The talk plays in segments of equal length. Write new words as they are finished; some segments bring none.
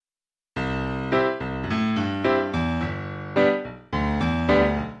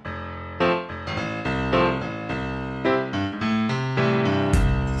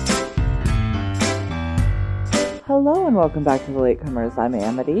Hello and welcome back to The Latecomers. I'm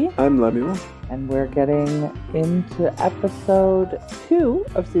Amity. I'm Lemuel. And we're getting into episode 2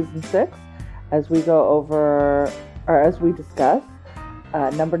 of season 6 as we go over, or as we discuss,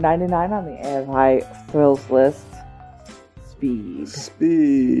 number 99 on the AFI Thrills list, Speed.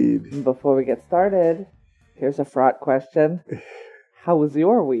 And before we get started, here's a fraught question. How was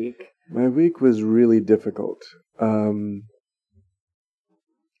your week? My week was really difficult.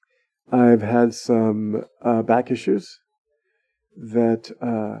 I've had some back issues that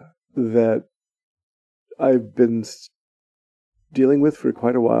I've been dealing with for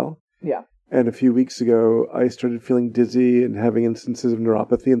quite a while. Yeah. And a few weeks ago, I started feeling dizzy and having instances of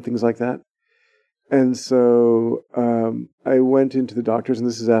neuropathy and things like that. And so I went into the doctors, and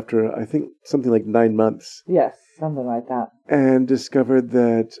this is after, I think, something like 9 months. Yes, something like that. And discovered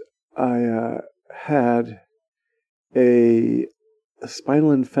that I had a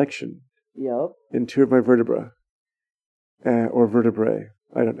spinal infection. Yep. In 2 of my vertebrae. Or vertebrae.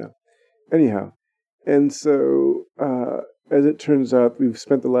 I don't know. Anyhow. And so, as it turns out, we've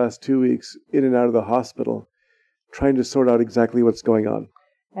spent the last 2 weeks in and out of the hospital trying to sort out exactly what's going on.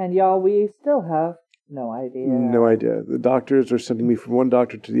 And y'all, we still have no idea. No idea. The doctors are sending me from one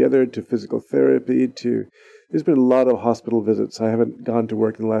doctor to the other, to physical therapy, to... There's been a lot of hospital visits. I haven't gone to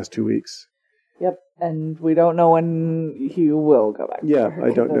work in the last 2 weeks. Yep, and we don't know when he will go back to work.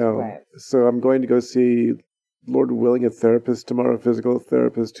 I don't know. Point. So I'm going to go see, Lord willing, a therapist tomorrow, a physical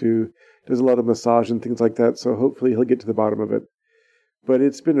therapist who does a lot of massage and things like that. So hopefully he'll get to the bottom of it. But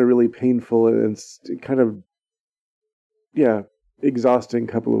it's been a really painful and kind of, exhausting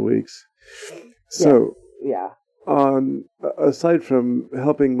couple of weeks. So, aside from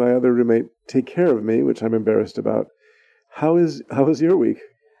helping my other roommate take care of me, which I'm embarrassed about, how was your week?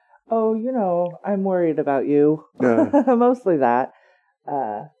 Oh, I'm worried about you. Mostly that.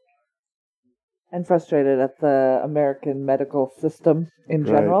 And frustrated at the American medical system in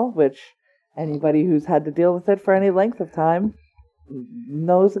general, which anybody who's had to deal with it for any length of time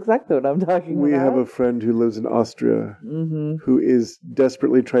knows exactly what I'm talking about. We have a friend who lives in Austria who is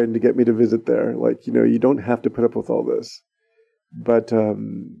desperately trying to get me to visit there. Like, you don't have to put up with all this. But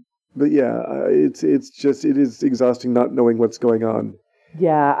yeah, it is exhausting not knowing what's going on.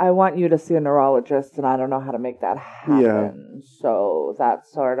 Yeah, I want you to see a neurologist, and I don't know how to make that happen. Yeah. So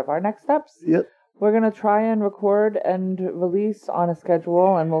that's sort of our next steps. Yep. We're going to try and record and release on a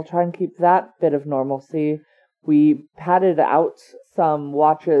schedule, and we'll try and keep that bit of normalcy. We padded out some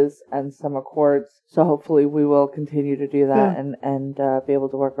watches and some records, so hopefully we will continue to do that and be able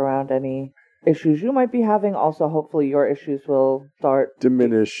to work around any issues you might be having. Also, hopefully your issues will start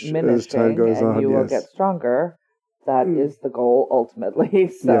diminishing as time goes on. You will get stronger. That is the goal ultimately.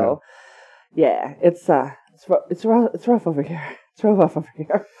 So, it's rough over here. It's real rough over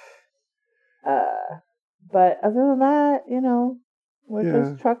here. But other than that, we're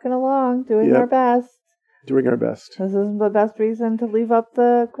just trucking along, doing our best. Doing our best. This isn't the best reason to leave up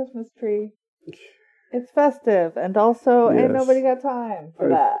the Christmas tree. It's festive, and also ain't nobody got time for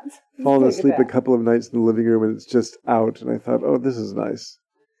that. Fallen asleep a couple of nights in the living room, and it's just out, and I thought, oh, this is nice.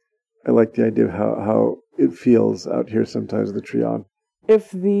 I like the idea of how it feels out here sometimes with the tree on.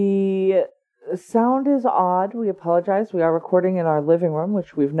 If the sound is odd, we apologize. We are recording in our living room,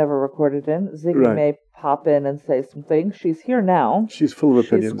 which we've never recorded in. Ziggy may pop in and say some things. She's here now. She's full of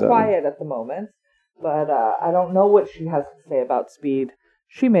opinions. She's quiet at the moment, but I don't know what she has to say about Speed.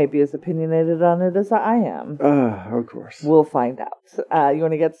 She may be as opinionated on it as I am. Of course. We'll find out. You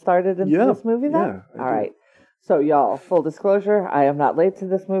want to get started into this movie then? Yeah. All right. So, y'all, full disclosure, I am not late to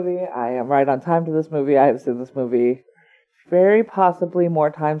this movie. I am right on time to this movie. I have seen this movie very possibly more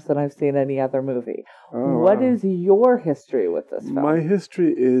times than I've seen any other movie. What is your history with this film? My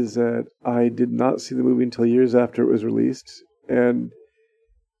history is that I did not see the movie until years after it was released. And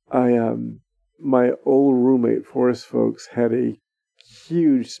my old roommate, Forrest Folks, had a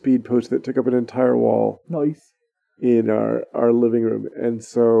huge Speed poster that took up an entire wall. Nice. In our living room. And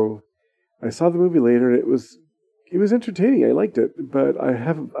so I saw the movie later, and it was entertaining. I liked it, but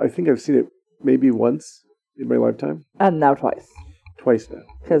I think I've seen it maybe once in my lifetime. And now twice. Twice now.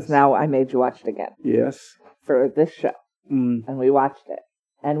 Because now I made you watch it again. Yes. For this show. And we watched it.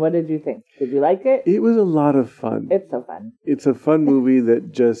 And what did you think? Did you like it? It was a lot of fun. It's so fun. It's a fun movie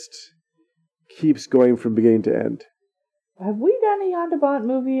that just keeps going from beginning to end. Have we done a Jan de Bont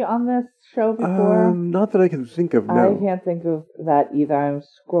movie on this show before? Not that I can think of, no. I can't think of that either. I'm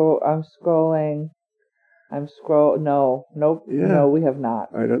scrolling. No. Nope. Yeah. No, we have not.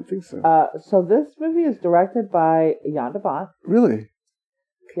 I don't think so. So this movie is directed by Jan de Bont. Really?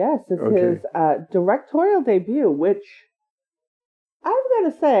 Yes, it's his directorial debut, which I've got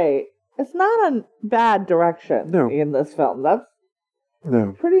to say, it's not a bad direction No. in this film. That's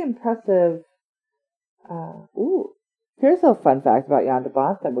pretty impressive. Here's a fun fact about Jan de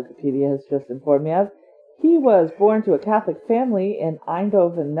Bont that Wikipedia has just informed me of. He was born to a Catholic family in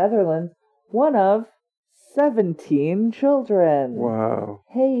Eindhoven, Netherlands, one of 17 children. Wow.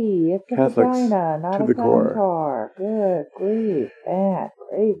 Hey, it's Catholics a vagina, not to a the core. centaur. Good grief, bad,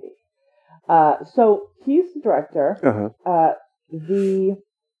 crazy. So he's the director. It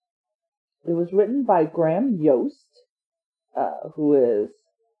was written by Graham Yost, who is,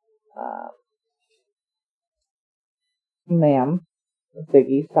 ma'am,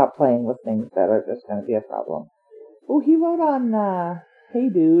 Ziggy, stop playing with things that are just going to be a problem. Oh, he wrote on Hey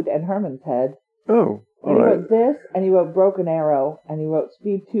Dude and Herman's Head. Oh, all he right. wrote this, and he wrote Broken Arrow, and he wrote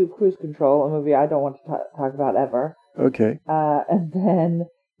Speed 2 Cruise Control, a movie I don't want to talk about ever. Okay. And then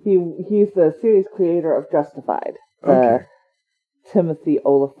he's the series creator of Justified, the Timothy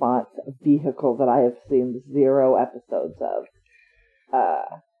Oliphant vehicle that I have seen 0 episodes of.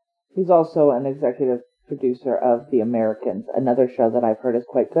 He's also an executive producer of The Americans, another show that I've heard is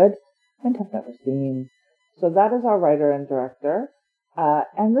quite good and have never seen. So that is our writer and director.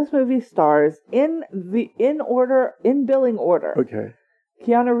 And this movie stars in billing order. Okay.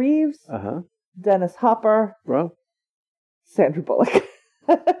 Keanu Reeves, Dennis Hopper, well, Sandra Bullock.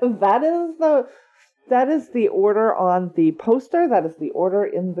 That is the order on the poster. That is the order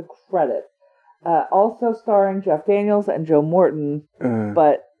in the credits. Also starring Jeff Daniels and Joe Morton,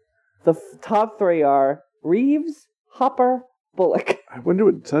 but the top 3 are Reeves, Hopper, Bullock. I wonder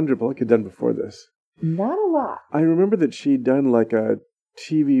what Sandra Bullock had done before this. Not a lot. I remember that she'd done like a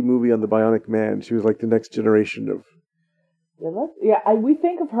TV movie on the Bionic Man. She was like the next generation of... We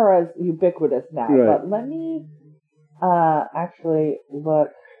think of her as ubiquitous now, right. But let me actually look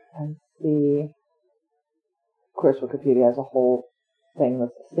and see. Of course, Wikipedia has a whole thing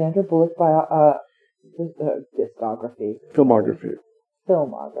with Sandra Bullock discography. Filmography.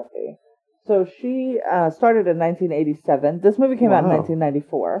 So she started in 1987. This movie came out in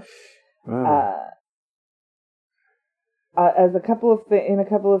 1994. Wow. As a couple of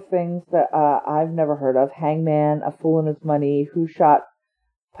things that I've never heard of: Hangman, A Fool and His Money, Who Shot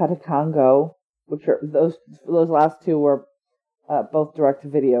Patacongo, which are those last 2 were both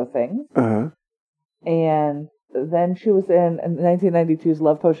direct-to-video things. And then she was in 1992's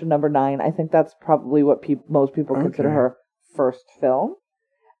Love Potion No. 9. I think that's probably what most people consider her first film.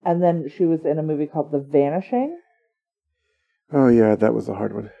 And then she was in a movie called The Vanishing. Oh yeah, that was a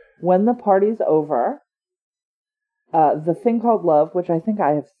hard one. When the Party's Over. The Thing Called Love, which I think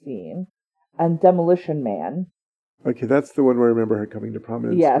I have seen, and Demolition Man. Okay, that's the one where I remember her coming to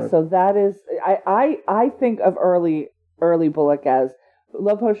prominence. Yeah, so that is... I think of early Bullock as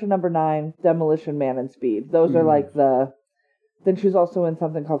Love Potion No. 9, Demolition Man, and Speed. Those are like the... Then she's also in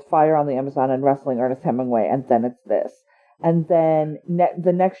something called Fire on the Amazon and Wrestling Ernest Hemingway, and then it's this. And then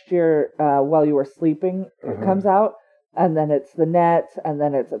the next year, While You Were Sleeping, it comes out. And then it's The Net, and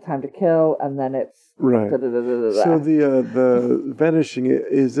then it's A Time to Kill, and then it's... Right. So the Vanishing,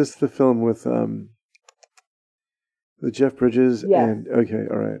 is this the film with the Jeff Bridges? Yes. And, okay,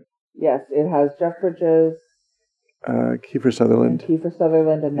 all right. Yes, it has Jeff Bridges... Kiefer Sutherland.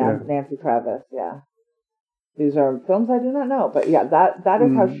 And Nancy Travis, yeah. These are films I do not know, but yeah, that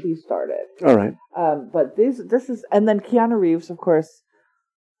is how she started. All right. But this is... And then Keanu Reeves, of course...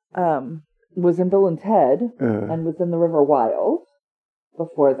 was in Bill and Ted and was in The River Wild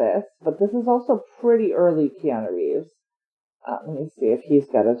before this. But this is also pretty early Keanu Reeves. Let me see if he's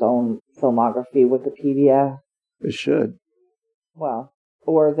got his own filmography, Wikipedia. It should. Well,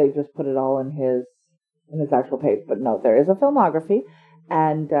 or they just put it all in his actual page. But no, there is a filmography.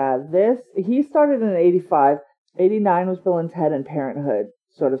 And he started in 85. 89 was Bill and Ted and Parenthood.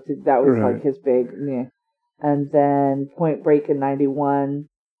 Sort of, that was like his big... Meh. And then Point Break in 91.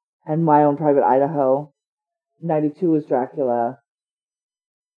 And My Own Private Idaho. 92 was Dracula.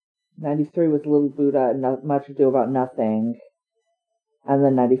 93 was Little Buddha and Much Ado About Nothing. And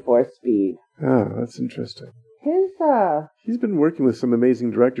then 94 is Speed. Oh, that's interesting. He's been working with some amazing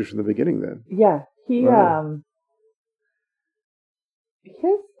directors from the beginning then. Yeah. His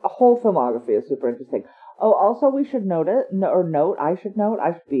whole filmography is super interesting. Oh, also we should I should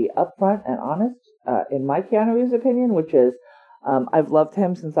be upfront and honest in my Keanu Reeves opinion, which is I've loved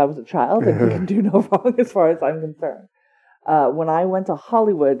him since I was a child, and he can do no wrong as far as I'm concerned. When I went to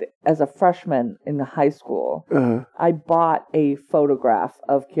Hollywood as a freshman in high school, I bought a photograph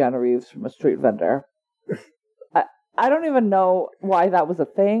of Keanu Reeves from a street vendor. I don't even know why that was a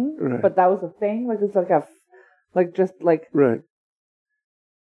thing, but that was a thing. Like, it's Right.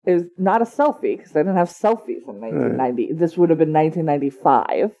 It was not a selfie, because I didn't have selfies in 1990. This would have been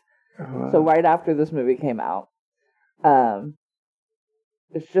 1995. Wow. So right after this movie came out,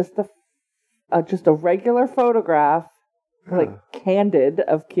 it's just a regular photograph, like candid,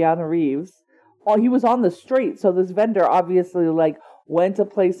 of Keanu Reeves. Well, he was on the street, so this vendor obviously like went to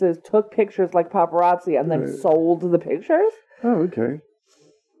places, took pictures like paparazzi, and then sold the pictures. Oh, okay.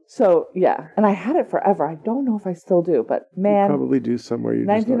 So yeah, and I had it forever. I don't know if I still do, but man, you probably do somewhere.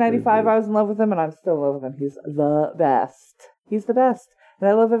 1995, I was in love with him, and I'm still in love with him. He's the best. He's the best, and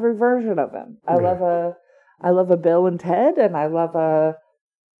I love every version of him. I love a Bill and Ted, and I love a,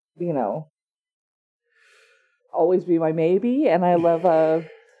 Always Be My Maybe, and I love a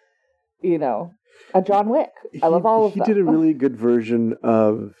John Wick. I love all of them. He did a really good version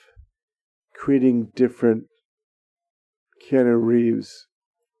of creating different Keanu Reeves,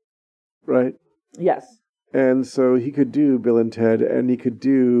 right? Yes. And so he could do Bill and Ted, and he could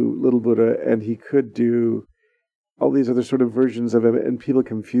do Little Buddha, and he could do all these other sort of versions of him, and people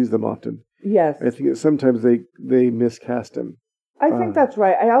confuse them often. Yes. I think that sometimes they miscast him. I think that's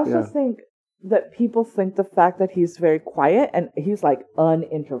right. I also think that people think the fact that he's very quiet, and he's like an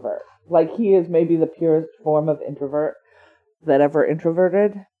introvert. Like he is maybe the purest form of introvert that ever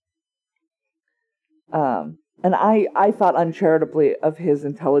introverted. And I thought uncharitably of his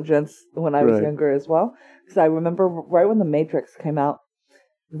intelligence when I was younger as well. Because I remember right when The Matrix came out,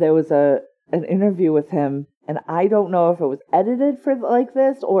 there was an interview with him, and I don't know if it was edited for like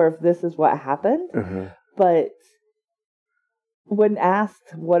this or if this is what happened. But when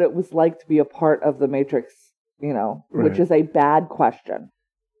asked what it was like to be a part of The Matrix, which is a bad question.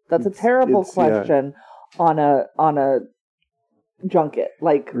 That's a terrible question on a junket.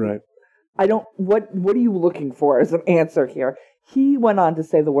 Like, I don't. What are you looking for as an answer here? He went on to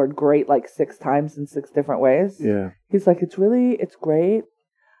say the word "great" like 6 times in 6 different ways. Yeah, he's like, it's great.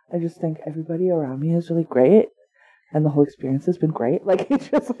 I just think everybody around me is really great, and the whole experience has been great. Like it's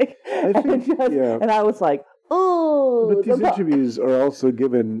just like, and I was like, oh. But these interviews are also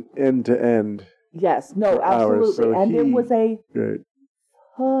given end to end. Yes, no, absolutely, hours, so and it was a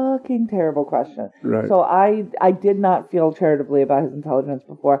fucking terrible question. Right. So I did not feel charitably about his intelligence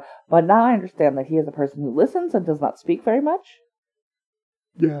before, but now I understand that he is a person who listens and does not speak very much.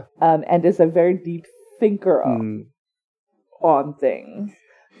 Yeah. And is a very deep thinker on things.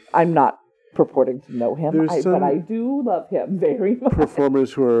 I'm not purporting to know him, but I do love him very much.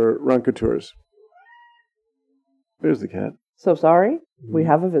 Performers who are raconteurs. There's the cat. So sorry, we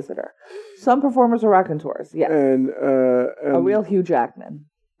have a visitor. Some performers are raconteurs, yes. And a real Hugh Jackman.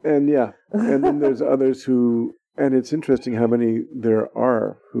 And and then there's others who, and it's interesting how many there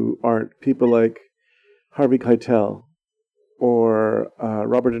are who aren't. People like Harvey Keitel or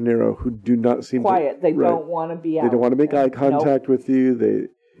Robert De Niro, who do not seem quiet. They don't want to be out. They don't want to make eye contact with you.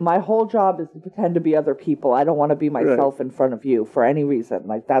 My whole job is to pretend to be other people. I don't want to be myself in front of you for any reason.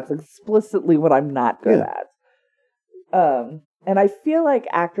 Like that's explicitly what I'm not good at. And I feel like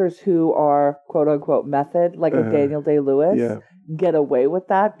actors who are quote unquote method, like a Daniel Day-Lewis, get away with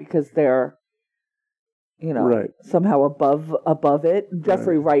that because they're, somehow above it.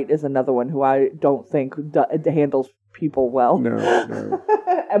 Jeffrey Wright is another one who I don't think handles people well. No.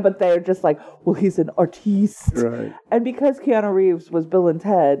 But they're just like, well, he's an artiste. Right. And because Keanu Reeves was Bill and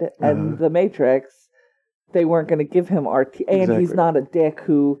Ted and The Matrix, they weren't going to give him artiste. And he's not a dick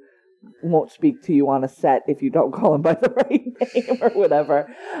who won't speak to you on a set if you don't call him by the right name or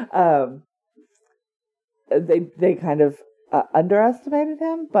whatever. They kind of underestimated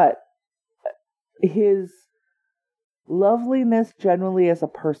him, but his loveliness generally as a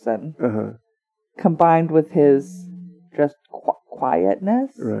person, combined with his just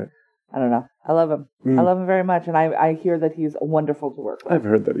quietness. Right. I don't know. I love him. I love him very much, and I hear that he's wonderful to work with. I've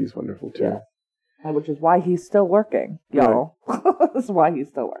heard that he's wonderful too. Yeah. Which is why he's still working, y'all. Right. This is why he's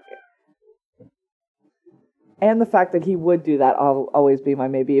still working. And the fact that he would do that, I'll always be my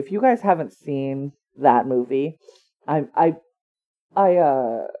maybe. If you guys haven't seen that movie, I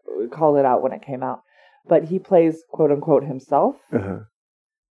called it out when it came out, but he plays quote unquote himself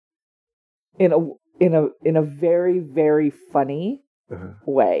in a very, very funny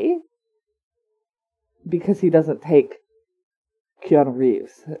way, because he doesn't take Keanu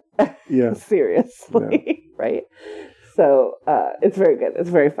Reeves seriously, right? So it's very good. It's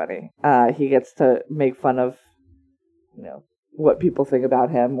very funny. He gets to make fun of, what people think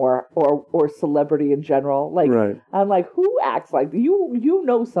about him or celebrity in general. Like, I'm like, who acts like you? You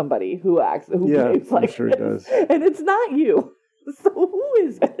know somebody who behaves like I'm sure he does, and it's not you. So who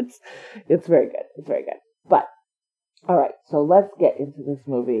is it? It's very good. It's very good. But all right, so let's get into this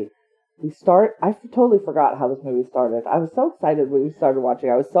movie. I totally forgot how this movie started. I was so excited when we started watching.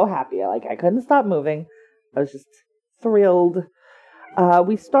 I was so happy. I couldn't stop moving. I was just thrilled.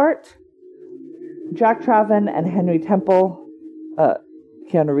 We start Jack Traven and Henry Temple.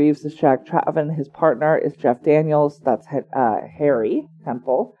 Keanu Reeves is Jack Traven. His partner is Jeff Daniels. That's Harry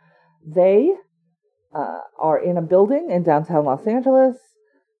Temple. They are in a building in downtown Los Angeles.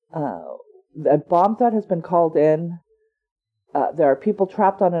 A bomb threat has been called in. There are people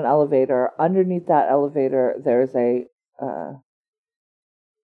trapped on an elevator. Underneath that elevator, there's a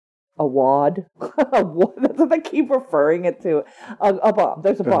wad. That's what they keep referring it to. A bomb.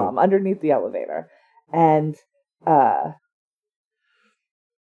 There's a bomb underneath the elevator. And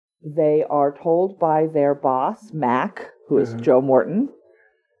they are told by their boss, Mac, who is Joe Morton,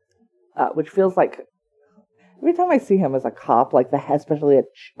 which feels like every time I see him as a cop, like especially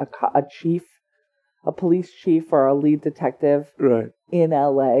a chief, a police chief or a lead detective in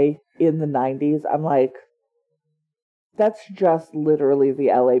LA in the 90s, I'm like, that's just literally the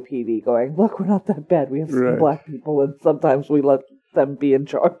LAPD going, look, we're not that bad. We have some black people and sometimes we let them be in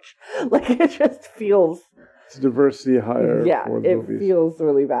charge. Like, it just feels... It's diversity hire. Yeah, it feels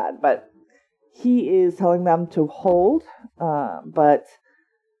really bad. But he is telling them to hold, but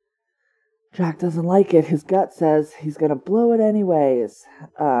Jack doesn't like it. His gut says he's going to blow it anyways.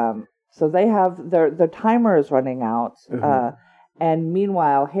 So they have their timer is running out. And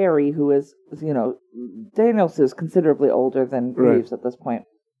meanwhile, Harry, who is, Daniels is considerably older than Reeves at this point,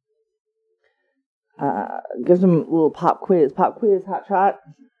 gives him a little pop quiz. Pop quiz, hot shot.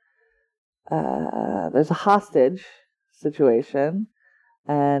 There's a hostage situation,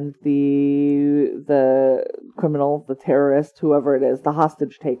 and the criminal, the terrorist, whoever it is, the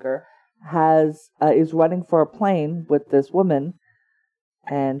hostage taker, is running for a plane with this woman,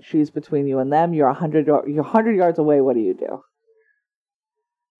 and she's between you and them. You're 100 yards away. What do you do?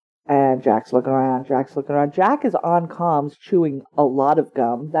 And Jack's looking around. Jack is on comms chewing a lot of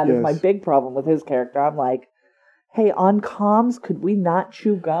gum. That is my big problem with his character. I'm like, hey, on comms, could we not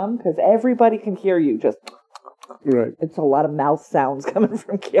chew gum? Because everybody can hear you. Just It's a lot of mouth sounds coming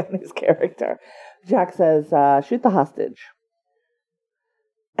from Keanu's character. Jack says, shoot the hostage.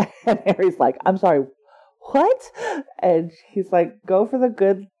 And Harry's like, I'm sorry, what? And he's like, go for the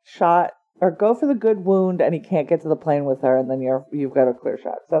good shot, or go for the good wound, and he can't get to the plane with her, and then you've got a clear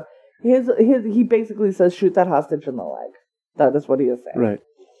shot. So he basically says, shoot that hostage in the leg. That is what he is saying. Right.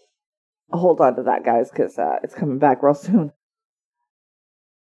 Hold on to that, guys, because it's coming back real soon.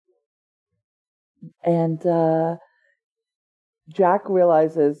 And Jack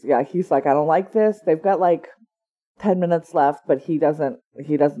realizes, he's like, I don't like this. They've got like 10 minutes left, but he doesn't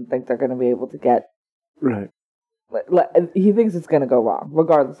think they're going to be able to get... Right. He thinks it's going to go wrong,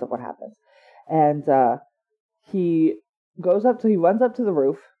 regardless of what happens. And he runs up to the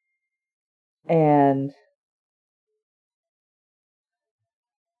roof, and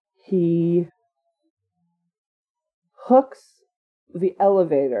he hooks the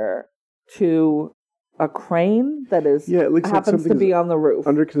elevator to a crane that is happens to be on the roof.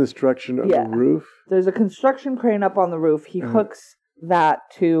 Under construction on the roof. There's a construction crane up on the roof. He hooks that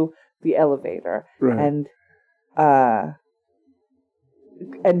to the elevator. Right.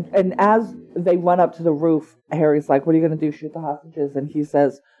 And as they run up to the roof, Harry's like, what are you going to do, shoot the hostages? And he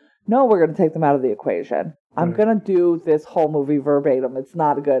says, no, we're going to take them out of the equation. I'm going to do this whole movie verbatim. It's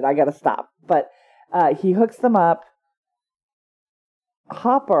not good. I got to stop. But he hooks them up.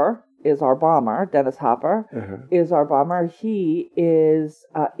 Hopper is our bomber. Dennis Hopper is our bomber. He is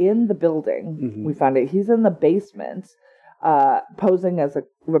in the building. Mm-hmm. We found it. He's in the basement, posing as a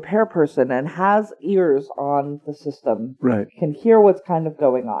repair person, and has ears on the system. Right. Can hear what's kind of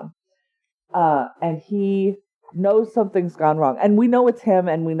going on. And he knows something's gone wrong. And we know it's him,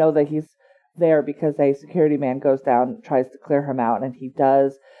 and we know that he's there because a security man goes down, tries to clear him out, and he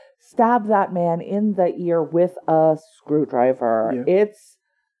does stab that man in the ear with a screwdriver. Yep. It's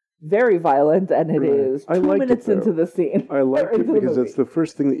very violent, and it is 2 minutes into the scene. I like it because it's the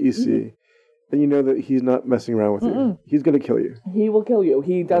first thing that you see, and you know that he's not messing around with you. He's going to kill you. He will kill you.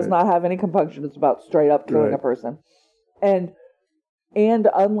 He does not have any compunction. It's about straight up killing a person. And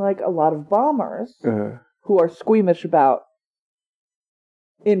unlike a lot of bombers who are squeamish about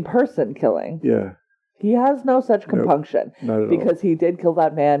in-person killing, he has no such compunction. Not at because all. He did kill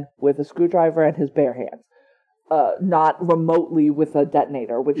that man with a screwdriver and his bare hands. Not remotely with a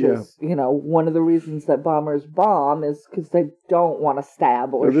detonator, which is, one of the reasons that bombers bomb is because they don't want to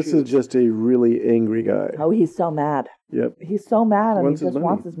stab or shoot. This is just a really angry guy. Oh, he's so mad. Yep. He's so mad, and he just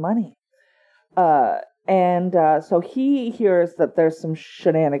wants his money. So he hears that there's some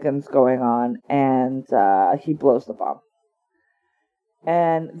shenanigans going on, and he blows the bomb.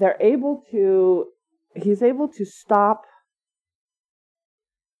 And he's able to stop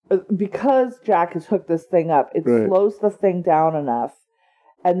because Jack has hooked this thing up, it slows the thing down enough,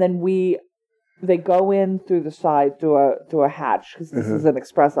 and then they go in through the side through a hatch, because this is an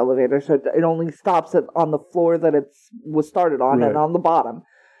express elevator, so it only stops on the floor that it was started on and on the bottom.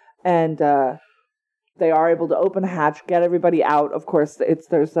 And they are able to open a hatch, get everybody out. Of course,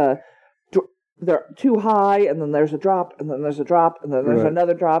 they're too high, and then there's a drop, and then there's a drop, and then there's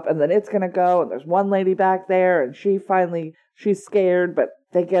another drop, and then it's going to go, and there's one lady back there, and she's scared, but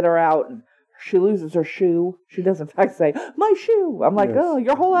they get her out, and she loses her shoe. She does, in fact, say, "My shoe." I'm like, oh,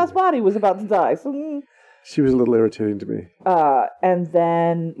 your whole ass body was about to die. So, she was a little irritating to me. And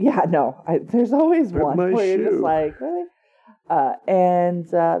then, there's always one where you're just like, really? And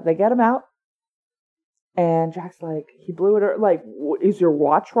they get him out. And Jack's like, he blew it. Like, is your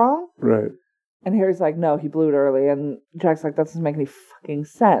watch wrong? Right. And Harry's like, no, he blew it early. And Jack's like, that doesn't make any fucking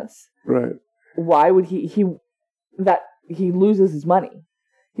sense. Right. Why would he loses his money?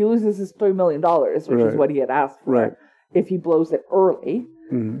 He loses his $3 million, which is what he had asked for, if he blows it early.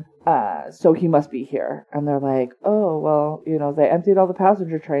 Mm-hmm. So he must be here. And they're like, oh, well, they emptied all the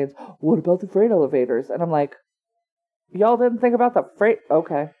passenger trains. What about the freight elevators? And I'm like, y'all didn't think about the freight?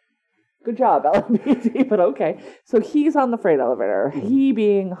 Okay. Good job, LMPD, but okay. So he's on the freight elevator. Mm-hmm. He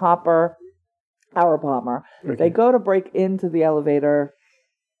being Hopper, our bomber. Okay. They go to break into the elevator.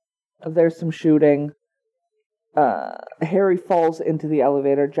 There's some shooting. Harry falls into the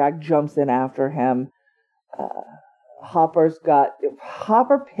elevator. Jack jumps in after him. Hopper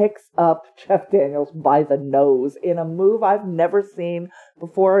picks up Jeff Daniels by the nose in a move I've never seen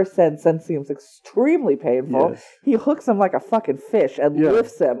before or since, and seems extremely painful. Yes. He hooks him like a fucking fish and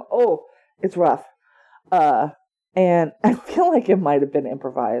lifts him. Oh, it's rough. And I feel like it might have been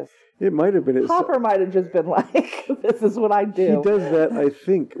improvised. It might have been. Hopper might have just been like, this is what I do. He does that, I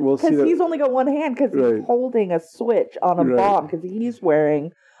think. We'll see. Because he's only got one hand, because he's holding a switch on a bomb, because he's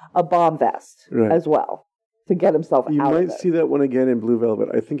wearing a bomb vest as well to get himself out of it. You might see that one again in Blue Velvet.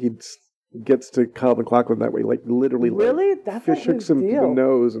 I think he gets to Kyle MacLachlan that way, like literally. Really? That's fish hooks him to the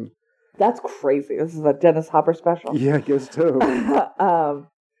nose. That's crazy. This is a Dennis Hopper special. Yeah, I guess so.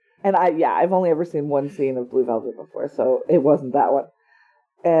 And I've only ever seen one scene of Blue Velvet before, so it wasn't that one.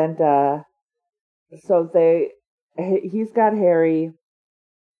 And so he's got Harry,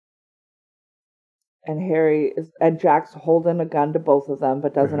 and Jack's holding a gun to both of them,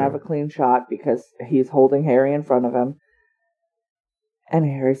 but doesn't have a clean shot because he's holding Harry in front of him. And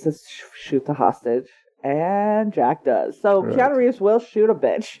Harry says, shoot the hostage. And Jack does. So Keanu Reeves will shoot a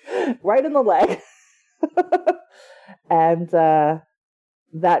bitch right in the leg. And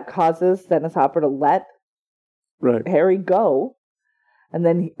that causes Dennis Hopper to let Harry go. And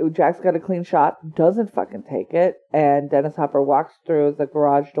then Jack's got a clean shot, doesn't fucking take it, and Dennis Hopper walks through the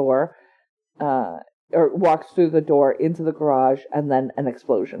garage door, or walks through the door into the garage, and then an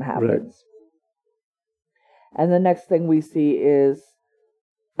explosion happens. And the next thing we see is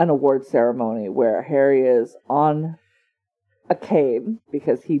an award ceremony where Harry is on a cane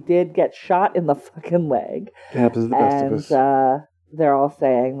because he did get shot in the fucking leg. It happens to the best of us. They're all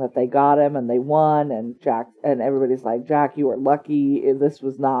saying that they got him and they won, and everybody's like, Jack, you were lucky. This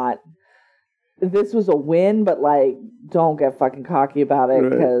was a win, but like, don't get fucking cocky about it,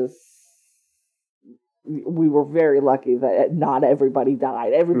 because we were very lucky that not everybody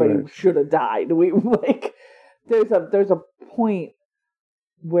died. Everybody should have died. There's a point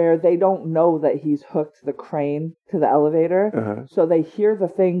where they don't know that he's hooked the crane to the elevator, so they hear the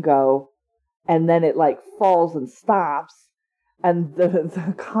thing go, and then it like falls and stops. And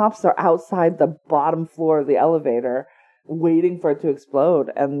the cops are outside the bottom floor of the elevator waiting for it to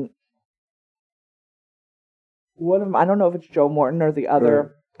explode. And one of them, I don't know if it's Joe Morton or the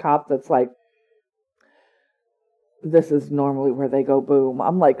other cop that's like, this is normally where they go boom.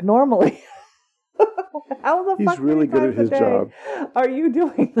 I'm like, normally? How the fuck He's really good at his job. Are you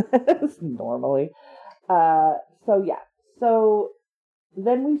doing this normally? So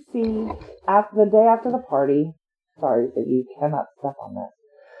then we see the day after the party. Sorry that you cannot step on this.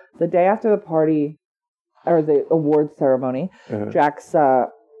 The day after the party, or the award ceremony, Jack's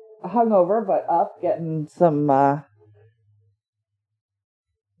hungover, but up, getting some,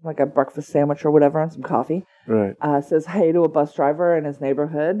 like a breakfast sandwich or whatever, and some coffee. Says hey to a bus driver in his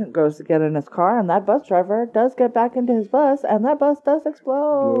neighborhood, goes to get in his car, and that bus driver does get back into his bus, and that bus does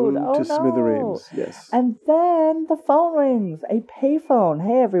explode. Blown to smithereens, yes. And then the phone rings. A payphone.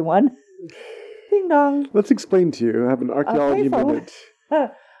 Hey, everyone. Ding dong. Let's explain to you. I have an archaeology minute. A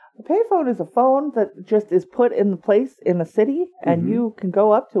payphone is a phone that just is put in the place in a city, and you can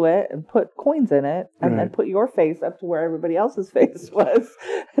go up to it and put coins in it, and then put your face up to where everybody else's face was,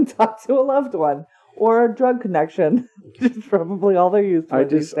 and talk to a loved one or a drug connection. Which is probably all they're used for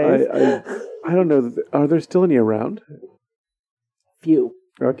these days. I don't know. Are there still any around? Few.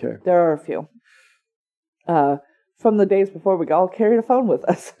 Okay. There are a few. From the days before we all carried a phone with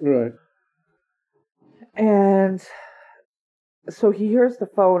us. Right. And so he hears the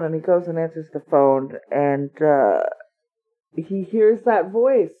phone and he goes and answers the phone and he hears that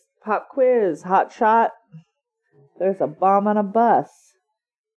voice. Pop quiz, hot shot. There's a bomb on a bus.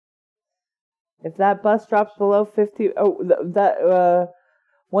 If that bus drops below 50...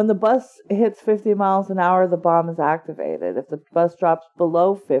 when the bus hits 50 miles an hour, the bomb is activated. If the bus drops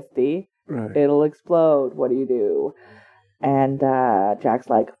below 50, it'll explode. What do you do? And Jack's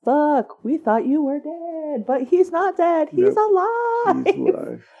like, fuck, we thought you were dead. But he's not dead. He's alive. He's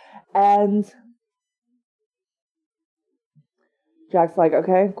alive. And Jack's like,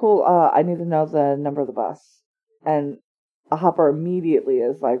 okay, cool. I need to know the number of the bus. And Hopper immediately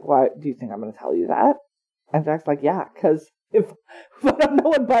is like, why do you think I'm going to tell you that? And Jack's like, yeah, because if I don't know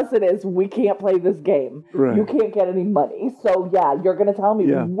what bus it is, we can't play this game. Right. You can't get any money. So, yeah, you're going to tell me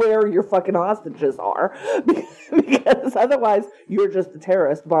where your fucking hostages are. Because otherwise, you're just a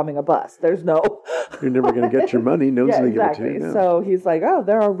terrorist bombing a bus. There's no... You're never going to get your money. No one's going to give it to you. No. So he's like, oh,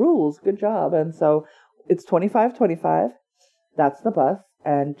 there are rules. Good job. And so it's 25-25. That's the bus.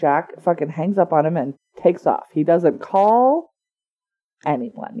 And Jack fucking hangs up on him and takes off. He doesn't call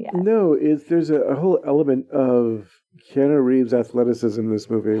anyone yet. No, there's a whole element of Keanu Reeves' athleticism in this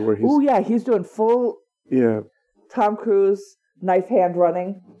movie where he's... Oh, yeah, he's doing full Tom Cruise knife hand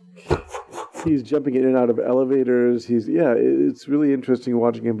running. He's jumping in and out of elevators. It's really interesting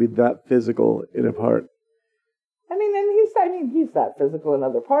watching him be that physical in a part. I mean, he's that physical in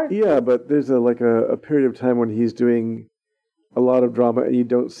other parts. Yeah, but there's a period of time when he's doing a lot of drama and you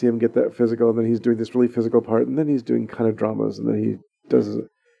don't see him get that physical, and then he's doing this really physical part, and then he's doing kind of dramas, and then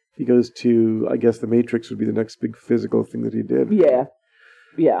he goes to, I guess The Matrix would be the next big physical thing that he did. Yeah.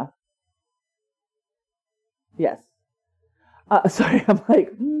 Yeah. Yes. Sorry, I'm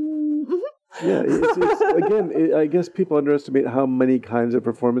like... Yeah, it's again, I guess people underestimate how many kinds of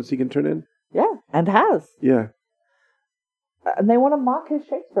performance he can turn in. Yeah, and has. Yeah. And they want to mock his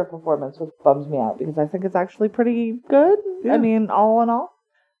Shakespeare performance, which bums me out, because I think it's actually pretty good. Yeah. I mean, all in all.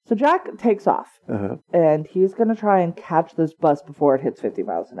 So Jack takes off, and he's going to try and catch this bus before it hits 50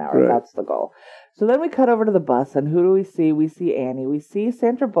 miles an hour. Right. That's the goal. So then we cut over to the bus, and who do we see? We see Annie. We see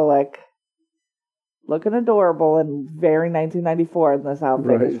Sandra Bullock, looking adorable and very 1994 in this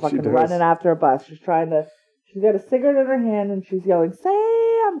outfit. She's fucking running after a bus. She's got a cigarette in her hand, and she's yelling,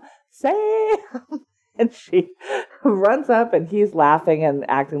 Sam! Sam! And she runs up, and he's laughing and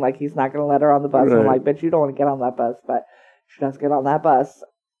acting like he's not going to let her on the bus. Right. I'm like, bitch, you don't want to get on that bus. But she does get on that bus.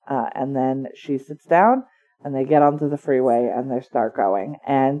 And then she sits down, and they get onto the freeway, and they start going.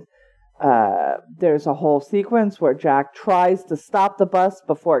 And there's a whole sequence where Jack tries to stop the bus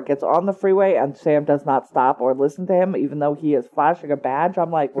before it gets on the freeway, and Sam does not stop or listen to him, even though he is flashing a badge.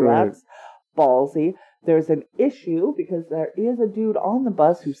 I'm like, well, that's ballsy. There's an issue because there is a dude on the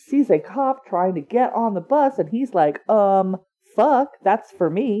bus who sees a cop trying to get on the bus, and he's like, fuck, that's for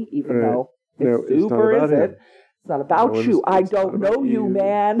me, even though it's super isn't. It's not about you. I don't know you,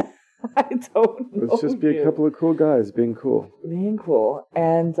 man. I don't know. Let's just be a couple of cool guys being cool. Being cool.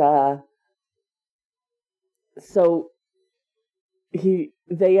 And so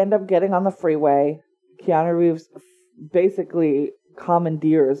they end up getting on the freeway. Keanu Reeves basically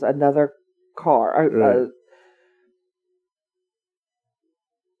commandeers another car. Right.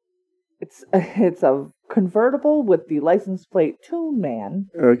 It's a convertible with the license plate Toon Man.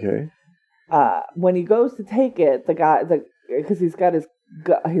 Okay. When he goes to take it, because he's got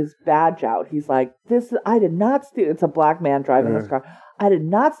his badge out, he's like, I did not steal. It's a black man driving this car. I did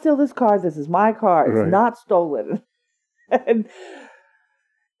not steal this car. This is my car. It's not stolen. And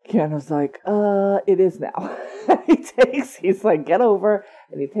Keanu's like, it is now. He's like, get over,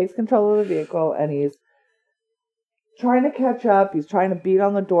 and he takes control of the vehicle, and he's trying to catch up. He's trying to beat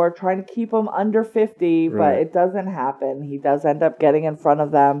on the door, trying to keep him under 50, but it doesn't happen. He does end up getting in front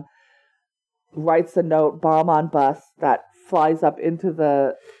of them, writes a note, bomb on bus, that flies up into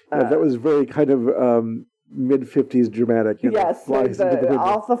the... that was very kind of mid-50s dramatic. Yes,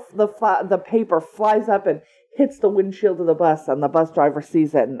 the paper flies up and hits the windshield of the bus, and the bus driver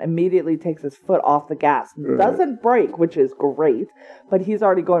sees it and immediately takes his foot off the gas. Doesn't brake, which is great, but he's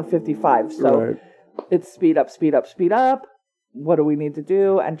already going 55, so it's speed up, speed up, speed up. What do we need to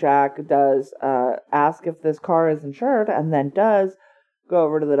do? And Jack does ask if this car is insured, and then does go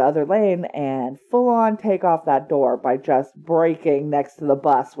over to the other lane and full-on take off that door by just braking next to the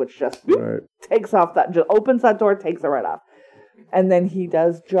bus, which just takes off that, just opens that door, takes it right off. And then he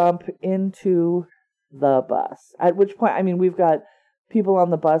does jump into the bus. At which point, I mean, we've got people on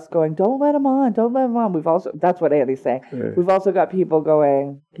the bus going, don't let him on, don't let him on. We've also, that's what Andy's saying. Yeah. We've also got people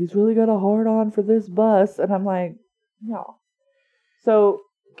going, he's really got a hard on for this bus. And I'm like, no. So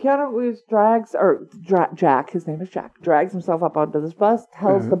Keanu Reeves Jack, his name is Jack, drags himself up onto this bus,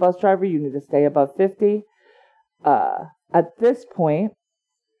 tells the bus driver, you need to stay above 50. At this point,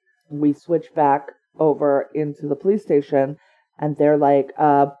 we switch back over into the police station, and they're like,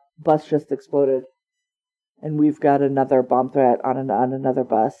 bus just exploded. And we've got another bomb threat on another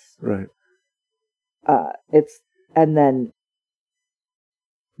bus. Right. And then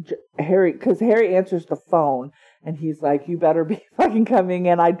Harry answers the phone, and he's like, "You better be fucking coming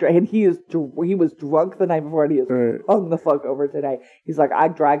in." And he was drunk the night before, and he is hung the fuck over today. He's like, "I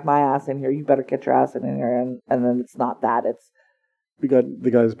dragged my ass in here. You better get your ass in here." And then it's not that. We got the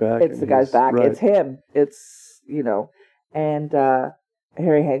guy's back. It's the guy's back. Right. It's him. It's and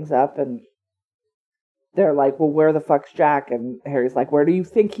Harry hangs up, and they're like, well, where the fuck's Jack? And Harry's like, where do you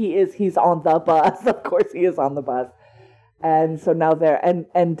think he is? He's on the bus. Of course he is on the bus. And so now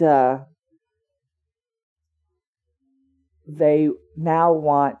they now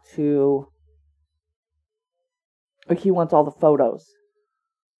want to, he wants all the photos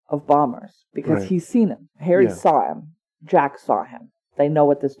of bombers because he's seen him. Harry saw him. Jack saw him. They know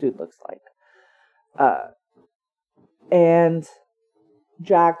what this dude looks like. And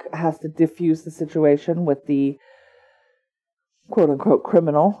Jack has to diffuse the situation with the quote-unquote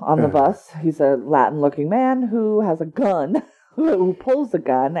criminal on the bus. He's a Latin-looking man who has a gun, who pulls a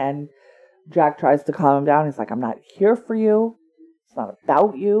gun, and Jack tries to calm him down. He's like, I'm not here for you. It's not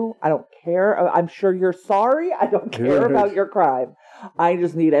about you. I don't care. I'm sure you're sorry. I don't care about your crime. I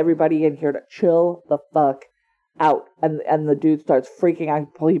just need everybody in here to chill the fuck out. And the dude starts freaking out.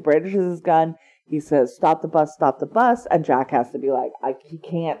 He brandishes his gun. He says, stop the bus. And Jack has to be like, he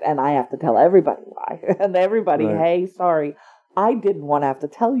can't, and I have to tell everybody why. And everybody, hey, sorry, I didn't want to have to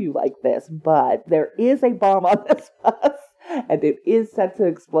tell you like this, but there is a bomb on this bus, and it is set to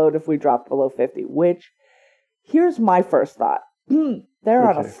explode if we drop below 50, which, here's my first thought. They're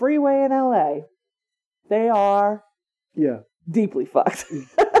on a freeway in LA. They are deeply fucked.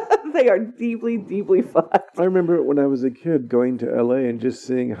 They are deeply, deeply fucked. I remember when I was a kid going to LA and just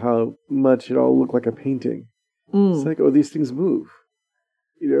seeing how much it all looked like a painting. It's like, these things move.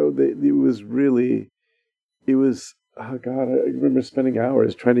 Oh God, I remember spending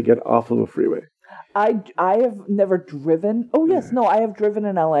hours trying to get off of a freeway. I have never driven. Oh, yes, no, I have driven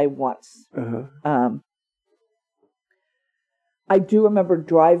in LA once. I do remember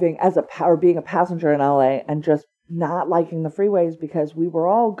driving or being a passenger in LA and just not liking the freeways because we were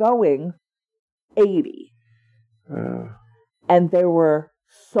all going 80. And there were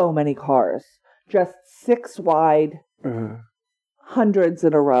so many cars, just 6 wide, hundreds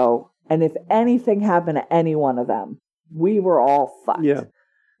in a row. And if anything happened to any one of them, we were all fucked. Yeah.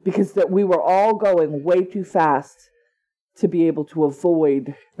 Because we were all going way too fast to be able to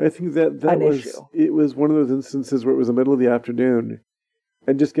avoid I think that was issue. It was one of those instances where it was the middle of the afternoon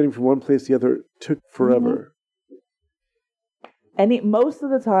and just getting from one place to the other took forever. And most of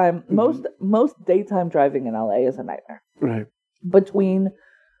the time, most daytime driving in LA is a nightmare. Right. Between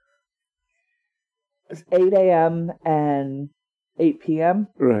 8 a.m. and 8 p.m.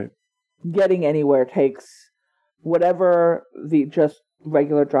 Right. Getting anywhere takes whatever the just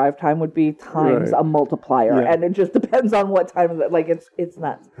regular drive time would be times a multiplier, and it just depends on what time of the, like it's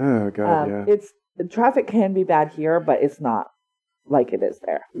nuts. Oh God, the traffic can be bad here, but it's not like it is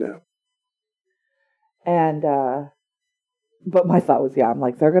there. No. And but my thought was, I'm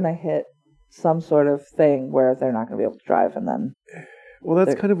like, they're gonna hit some sort of thing where they're not gonna be able to drive, and then. Well,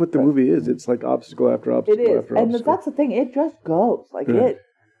 that's kind of what the movie is. It's like obstacle after obstacle after obstacle. And that's the thing. It just goes. Like, it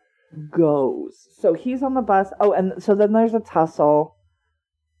goes. So he's on the bus. Oh, and so then there's a tussle.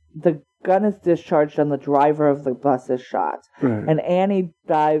 The gun is discharged and the driver of the bus is shot. Right. And Annie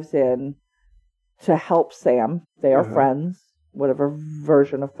dives in to help Sam. They are friends. Whatever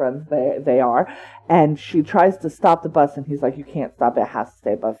version of friends they are. And she tries to stop the bus, and he's like, you can't stop it. It has to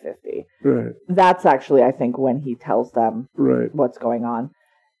stay above 50. Right. That's actually, I think, when he tells them what's going on.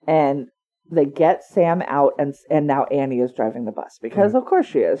 And they get Sam out, and now Annie is driving the bus. Because, of course,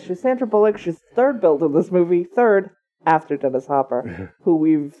 she is. She's Sandra Bullock. She's third billed in this movie. Third after Dennis Hopper, who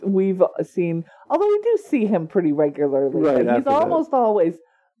we've seen. Although we do see him pretty regularly. Right, he's almost always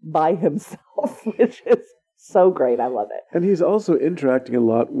by himself, which is so great. I love it. And he's also interacting a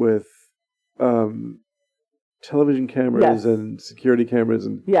lot with television cameras and security cameras.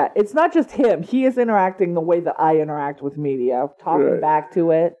 And it's not just him. He is interacting the way that I interact with media, talking back to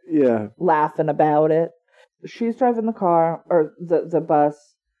it, laughing about it. She's driving the car, or the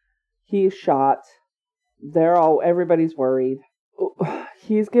bus. He's shot. everybody's worried.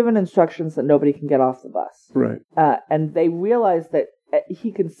 He's given instructions that nobody can get off the bus. Right. And they realize that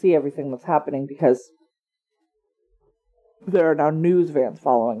he can see everything that's happening because there are now news vans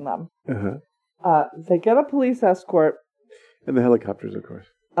following them. They get a police escort. And the helicopters, of course.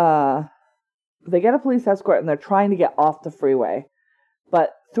 They get a police escort and they're trying to get off the freeway.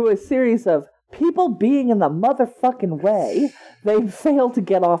 But through a series of people being in the motherfucking way, they fail to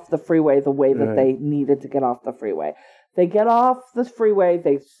get off the freeway the way that they needed to get off the freeway. They get off the freeway,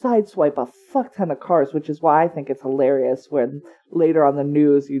 they sideswipe a fuck ton of cars, which is why I think it's hilarious when later on the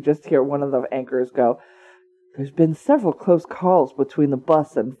news you just hear one of the anchors go, "There's been several close calls between the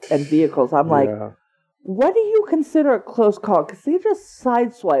bus and vehicles." I'm like, what do you consider a close call? Because they just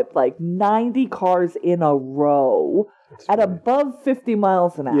sideswiped like 90 cars in a row at above 50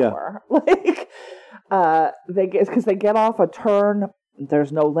 miles an hour. Like, because they get off a turn.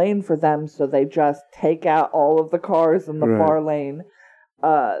 There's no lane for them, so they just take out all of the cars in the far lane.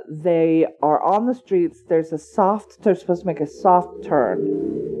 They are on the streets. They're supposed to make a soft turn.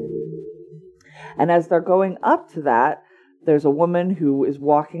 And as they're going up to that, there's a woman who is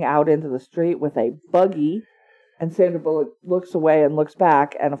walking out into the street with a buggy, and Sandra Bullock looks away and looks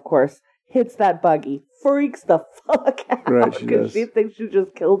back, and of course hits that buggy, freaks the fuck out because she thinks she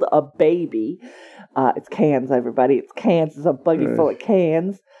just killed a baby. It's cans, everybody. It's cans. It's a buggy full of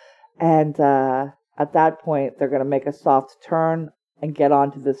cans. And at that point, they're going to make a soft turn and get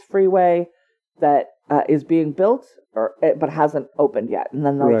onto this freeway that is being built, but hasn't opened yet. And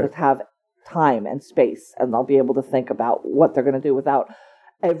then they'll just have time and space, and they'll be able to think about what they're going to do without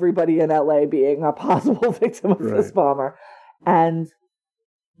everybody in LA being a possible victim of this bomber. And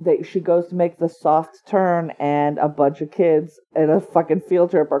she goes to make the soft turn, and a bunch of kids in a fucking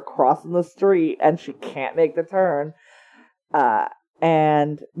field trip are crossing the street, and she can't make the turn.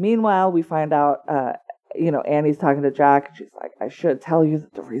 And meanwhile, we find out, Annie's talking to Jack, and she's like, "I should tell you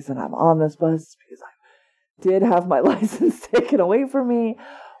that the reason I'm on this bus is because I did have my license taken away from me.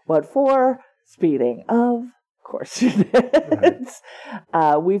 What for? Speeding." Of course she did.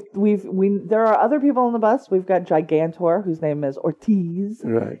 There are other people on the bus. We've got Gigantor, whose name is Ortiz.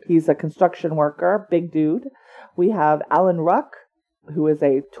 Right. He's a construction worker, big dude. We have Alan Ruck, who is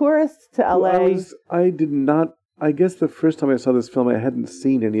a tourist to LA. I guess the first time I saw this film, I hadn't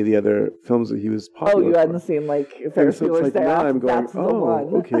seen any of the other films that he was popular. Oh, you hadn't seen Ferris Bueller's Day Off? Now I'm going,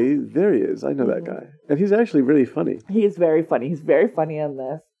 okay, there he is. I know that guy. And he's actually really funny. He is very funny. He's very funny in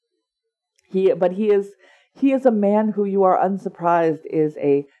this. He is a man who you are unsurprised is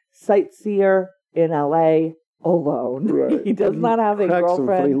a sightseer in LA alone. Right. He does not have a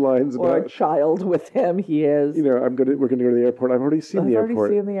girlfriend or a child with him. He is. We're going to go to the airport. I've already seen the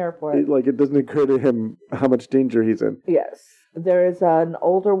airport. It doesn't occur to him how much danger he's in. Yes. There is an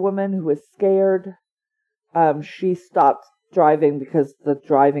older woman who is scared. She stopped driving because the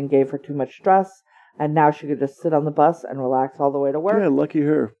driving gave her too much stress. And now she could just sit on the bus and relax all the way to work. Yeah, lucky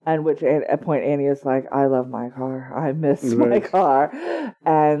her. And at a point Annie is like, "I love my car. I miss my car."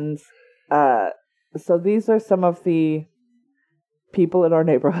 And so these are some of the people in our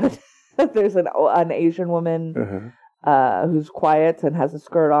neighborhood. There's an Asian woman who's quiet and has a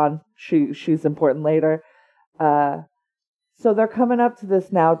skirt on. She's important later. So they're coming up to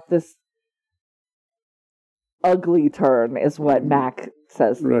this now. This ugly turn is what Mac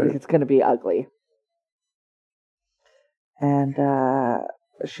says. Right. It's going to be ugly. And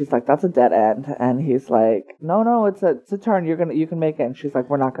she's like, "That's a dead end." And he's like, No, it's a turn. You can make it." And she's like,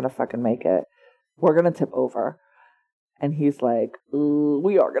 "We're not gonna fucking make it. We're gonna tip over." And he's like,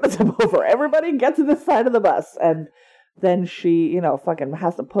 "We are gonna tip over. Everybody get to this side of the bus." And then she, fucking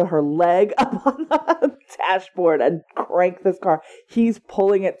has to put her leg up on the dashboard and crank this car. He's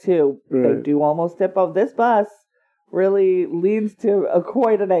pulling it too. Right. They do almost tip over. This bus really leans to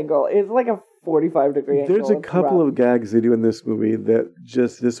quite an angle. It's like a 45-degree angle. There's a couple of gags they do in this movie that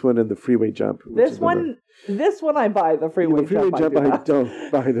just this one and the freeway jump. This one I buy. The freeway jump I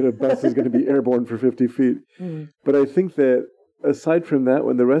don't buy that a bus is going to be airborne for 50 feet. But I think that aside from that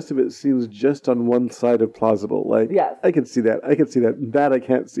one, the rest of it seems just on one side of plausible. Like, yes. I can see that. That I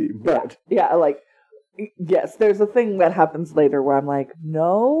can't see. But yes, there's a thing that happens later where I'm like,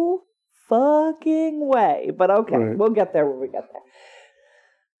 no fucking way. But okay, We'll get there when we get there.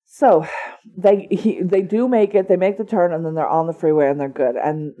 So they do make it. They make the turn, and then they're on the freeway, and they're good.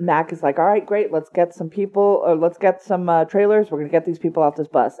 And Mac is like, "All right, great. Let's get some people, or let's get some trailers. We're gonna get these people off this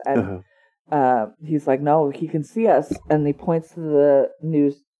bus." And he's like, "No, he can see us." And he points to the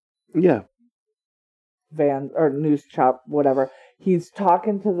news van or news shop, whatever. He's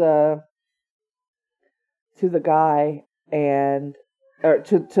talking to the guy, and or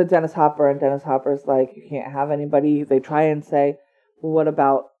to Dennis Hopper, and Dennis Hopper's like, you can't have anybody. They try and say, well, what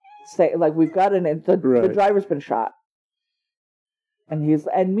about we've got the driver's been shot, and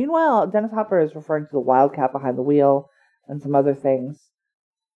meanwhile Dennis Hopper is referring to the wildcat behind the wheel and some other things.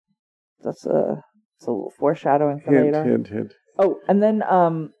 It's a little foreshadowing for later. Hint. Oh, and then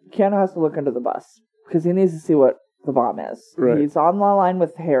Keanu has to look under the bus because he needs to see what the bomb is. Right. He's on the line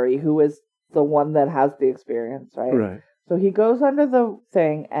with Harry, who is the one that has the experience, right? Right. So he goes under the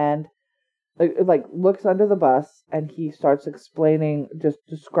thing and looks under the bus, and he starts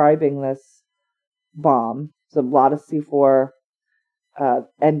describing this bomb. It's a lot of C4,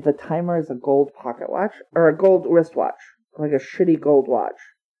 and the timer is a gold pocket watch or a gold wristwatch, like a shitty gold watch.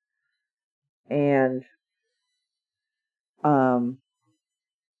 And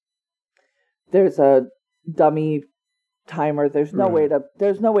there's a dummy timer. There's no way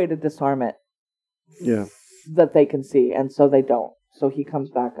to disarm it. Yeah. That they can see, and so they don't. So he comes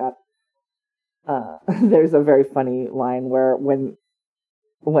back up. There's a very funny line where when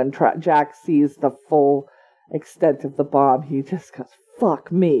Jack sees the full extent of the bomb, he just goes,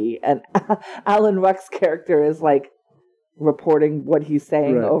 "Fuck me!" And Alan Ruck's character is like reporting what he's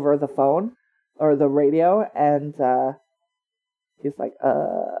saying over the phone or the radio, and he's like,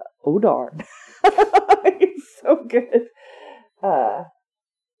 "Oh darn!" He's so good.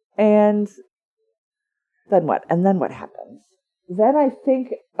 And then what? And then what happens? Then I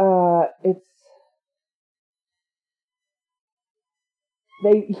think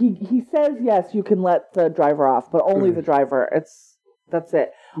he says, yes, you can let the driver off, but only the driver. That's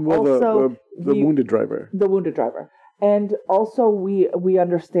it. Well, also, the wounded driver. The wounded driver. And also we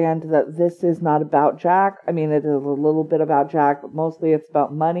understand that this is not about Jack. I mean, it is a little bit about Jack, but mostly it's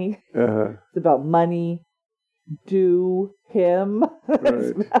about money. Uh-huh. It's about money. Do him.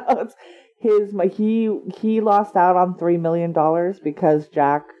 It's about he lost out on $3 million because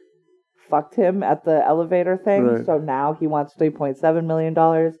Jack fucked him at the elevator thing. Right. So now he wants $3.7 million.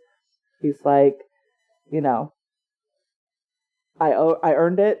 He's like, I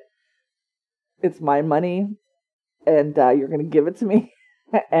earned it. It's my money, and you're going to give it to me.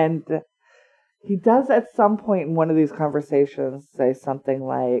 And he does at some point in one of these conversations say something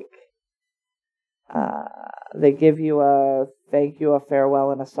like, they give you a thank you, a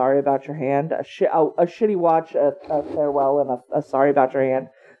farewell, and a sorry about your hand. A shitty watch, a farewell, and a sorry about your hand.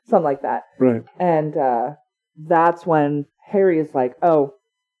 Something like that. Right. And that's when Harry is like, "Oh,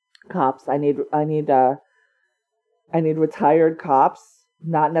 cops! I need retired cops,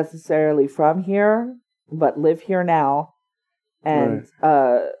 not necessarily from here, but live here now, and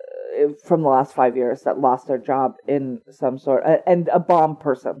from the last 5 years that lost their job in some sort, and a bomb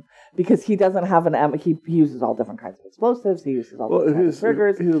person, because he doesn't have he uses all different kinds of explosives. He uses all different kinds of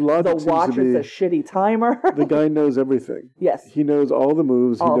triggers. The watch is a shitty timer. The guy knows everything. Yes. He knows all the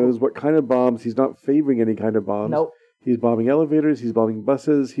moves. He knows what kind of bombs. He's not favoring any kind of bombs. Nope. He's bombing elevators. He's bombing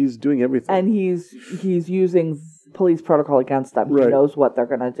buses. He's doing everything. And he's using police protocol against them. He knows what they're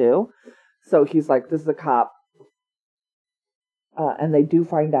going to do. So he's like, this is a cop. And they do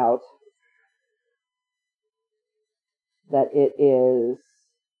find out that it is,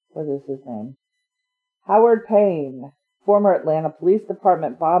 what is his name? Howard Payne, former Atlanta Police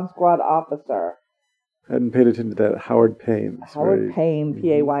Department bomb squad officer. I hadn't paid attention to that. Howard Payne. Howard Payne,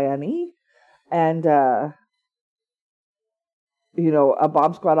 Payne. And, a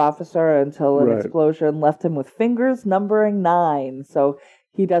bomb squad officer until an explosion left him with fingers numbering 9. So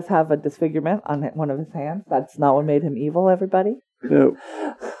he does have a disfigurement on one of his hands. That's not what made him evil, everybody. No.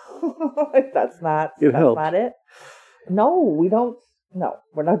 That's not it. No, we don't. No,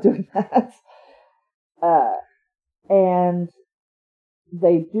 we're not doing that. And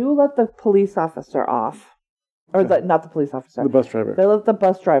they do let the police officer off. Or not the police officer. The bus driver. They let the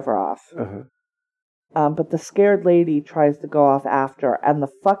bus driver off. Uh-huh. But the scared lady tries to go off after. And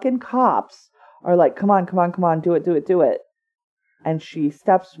the fucking cops are like, come on, do it. And she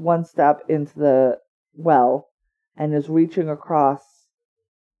steps one step into the well and is reaching across.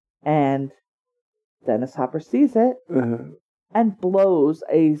 And Dennis Hopper sees it and blows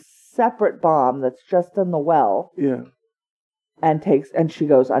a separate bomb that's just in the well. Yeah. And she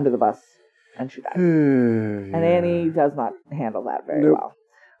goes under the bus and she dies. And Annie does not handle that very well.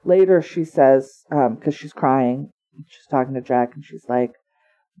 Later she says, because she's crying, she's talking to Jack, and she's like,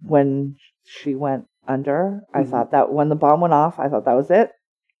 when she went under, I thought that when the bomb went off, I thought that was it.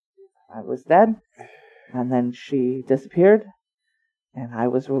 I was dead. And then she disappeared. And I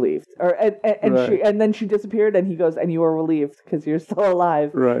was relieved. And then she disappeared, and he goes, and you were relieved because you're still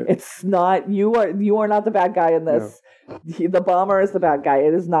alive. Right. It's not, you are not the bad guy in this. No. The bomber is the bad guy.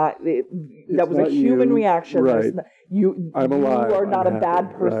 It is not, that was a human reaction. Right. I'm alive. You are not I'm a bad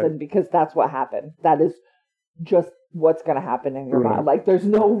happy. person Right. because that's what happened. That is just what's going to happen in your Right. mind. Like, there's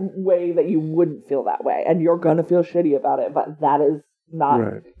no way that you wouldn't feel that way, and you're going to feel shitty about it, but that is not,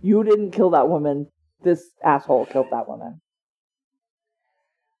 Right. you didn't kill that woman. This asshole killed that woman.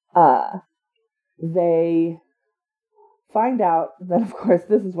 They find out, then of course,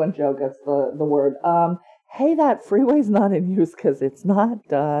 this is when Joe gets the word, hey, that freeway's not in use because it's not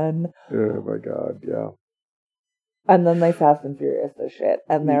done. Oh my God, yeah. And then they Fast and Furious this shit.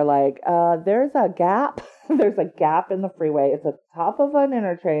 And they're like, there's a gap. There's a gap in the freeway. It's at the top of an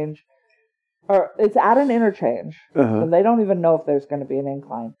interchange. Or it's at an interchange. Uh-huh. And they don't even know if there's going to be an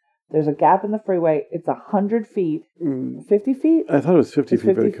incline. There's a gap in the freeway. It's 100 feet. 50 feet? I thought it was 50 It's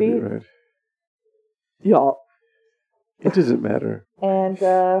feet, but 50 it could be feet? right. Y'all. It doesn't matter. And,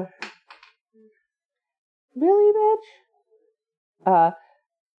 really, bitch?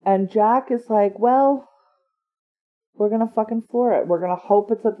 And Jack is like, well, we're going to fucking floor it. We're going to hope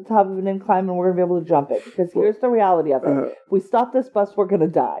it's at the top of an incline and we're going to be able to jump it. Because here's the reality of it. If we stop this bus, we're going to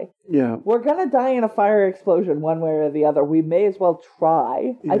die. Yeah. We're going to die in a fire explosion one way or the other. We may as well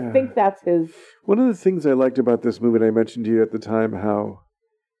try. Yeah. I think that's his... One of the things I liked about this movie, and I mentioned to you at the time, how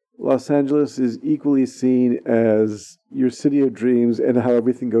Los Angeles is equally seen as your city of dreams and how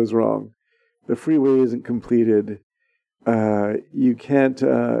everything goes wrong. The freeway isn't completed. You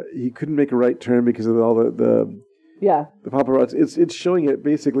couldn't make a right turn because of all the paparazzi. It's showing it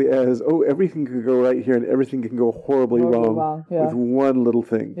basically as, oh, everything can go right here and everything can go horribly wrong with one little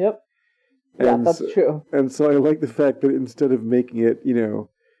thing. Yep. Yeah, And that's true. And so I like the fact that instead of making it,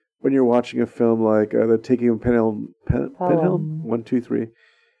 when you're watching a film like The Taking of Pelham 1, 2, 3,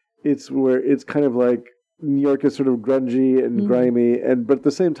 it's where it's kind of like New York is sort of grungy and grimy, but at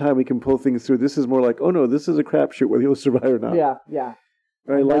the same time we can pull things through. This is more like, oh no, this is a crapshoot whether you'll survive or not. Yeah, yeah.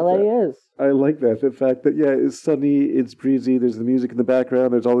 And I like LA that. is. I like that. The fact that, it's sunny, it's breezy, there's the music in the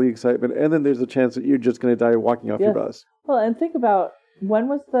background, there's all the excitement, and then there's a chance that you're just going to die walking off your bus. Well, and think about, when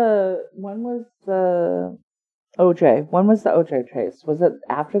was the OJ? When was the OJ chase? Was it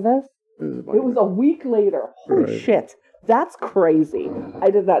after this? It was a week later. Holy shit. That's crazy.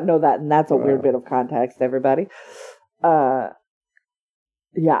 I did not know that, and that's a weird bit of context, everybody. Yeah,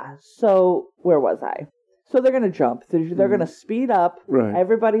 so where was I? So they're going to jump. They're going to speed up. Right.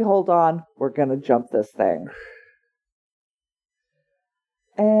 Everybody hold on. We're going to jump this thing.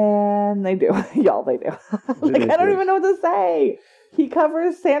 And they do. Y'all, they do. I don't even know what to say. He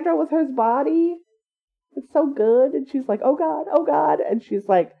covers Sandra with his body. It's so good. And she's like, oh God, oh God. And she's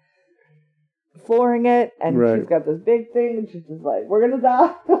like, flooring it, and she's got this big thing, and she's just like, we're gonna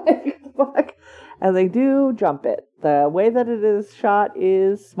die. Like, what the fuck? And they do jump it. The way that it is shot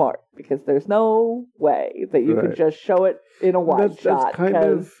is smart, because there's no way that you could just show it in a wide shot.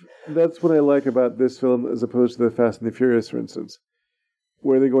 That's what I like about this film as opposed to the Fast and the Furious, for instance,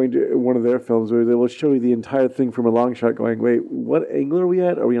 where they're going to one of their films where they will show you the entire thing from a long shot going, wait, what angle are we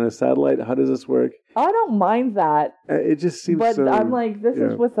at? Are we on a satellite? How does this work? I don't mind that. It just seems but so... I'm like, this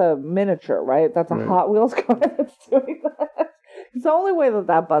is with a miniature, right? That's a Hot Wheels car that's doing that. It's the only way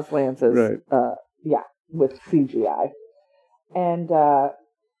that bus lands is, with CGI. And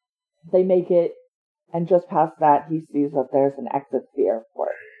they make it, and just past that, he sees that there's an exit to the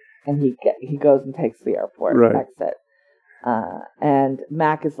airport. And he goes and takes the airport exit. And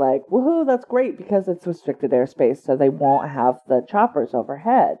Mac is like, woohoo, that's great, because it's restricted airspace, so they won't have the choppers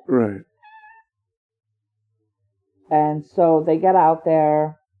overhead. Right. And so they get out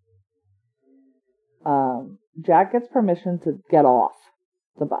there. Jack gets permission to get off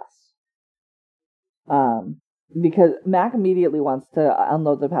the bus. Because Mac immediately wants to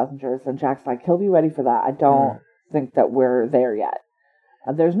unload the passengers, and Jack's like, he'll be ready for that. I don't think that we're there yet.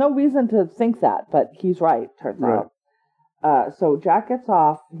 There's no reason to think that, but he's right, turns out. So Jack gets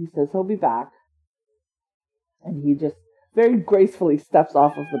off. He says he'll be back. And he just very gracefully steps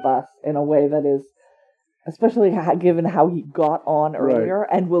off of the bus in a way that is, especially given how he got on earlier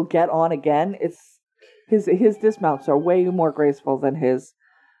and will get on again. It's his dismounts are way more graceful than his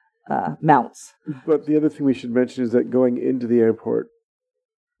mounts. But the other thing we should mention is that going into the airport,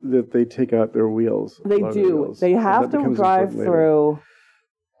 that they take out their wheels. They do. They have to drive through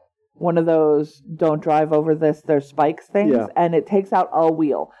one of those don't drive over their spikes things, and it takes out a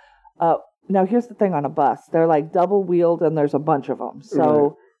wheel. Now, here's the thing on a bus. They're like double wheeled, and there's a bunch of them.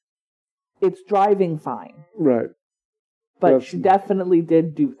 So it's driving fine. Right. But she definitely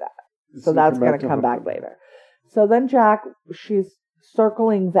did do that. So that's going to come back later. So then she's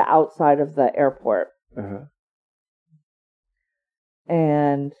circling the outside of the airport.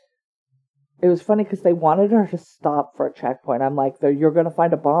 And it was funny because they wanted her to stop for a checkpoint. I'm like, you're going to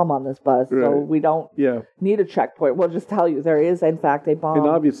find a bomb on this bus, so we don't need a checkpoint. We'll just tell you there is, in fact, a bomb. And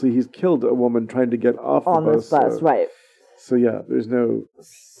obviously, he's killed a woman trying to get off on the bus. This bus, right. So, yeah, there's no...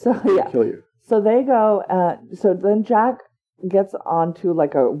 kill you. So they go, so then Jack gets onto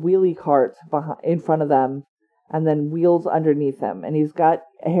like a wheelie cart in front of them and then wheels underneath him. And he's got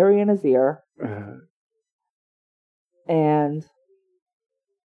Harry in his ear. And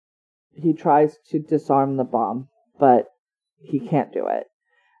he tries to disarm the bomb, but he can't do it.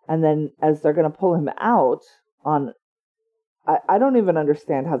 And then as they're going to pull him out on... I don't even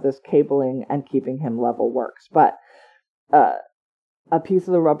understand how this cabling and keeping him level works, but a piece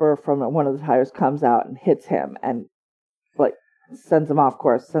of the rubber from one of the tires comes out and hits him and like sends him off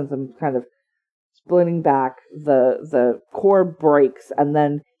course, sends him kind of splitting back. The cord breaks and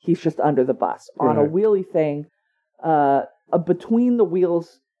then he's just under the bus on a wheelie thing between the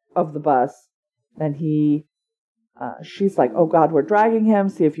wheels of the bus. And she's like, oh God, we're dragging him.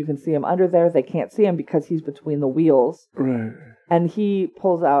 See if you can see him under there. They can't see him because he's between the wheels. Right. And he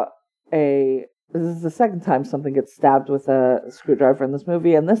pulls out this is the second time something gets stabbed with a screwdriver in this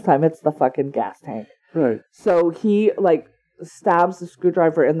movie, and this time it's the fucking gas tank. Right. So he, like, stabs the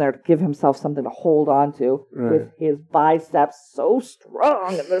screwdriver in there to give himself something to hold on to with his biceps so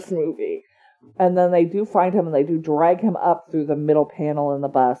strong in this movie. And then they do find him, and they do drag him up through the middle panel in the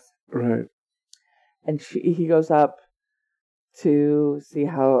bus. Right. And he goes up to see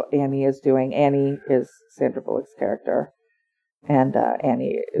how Annie is doing. Annie is Sandra Bullock's character. And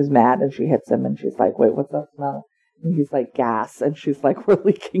Annie is mad, and she hits him, and she's like, wait, what's that smell? And he's like, gas. And she's like, we're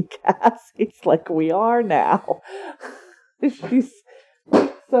leaking gas. He's like, we are now.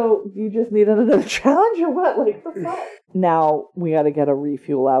 So you just needed another challenge or what? Like, the fuck? Now we got to get a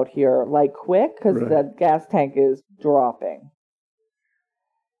refuel out here, like, quick, because the gas tank is dropping.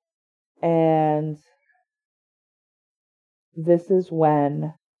 And this is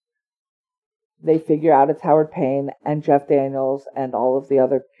when they figure out it's Howard Payne, and Jeff Daniels and all of the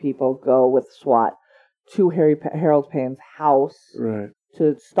other people go with SWAT to Harold Payne's house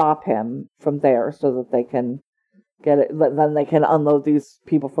to stop him from there so that they can get it. Then they can unload these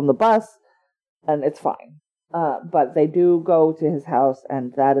people from the bus, and it's fine. But they do go to his house,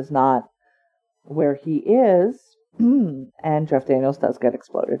 and that is not where he is. And Jeff Daniels does get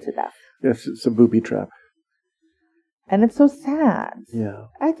exploded to death. Yes, it's a booby trap. And it's so sad. Yeah.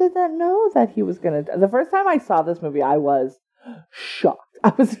 I did not know that he was going to... The first time I saw this movie, I was shocked.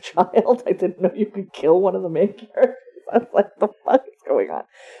 I was a child. I didn't know you could kill one of the main characters. I was like, the fuck is going on?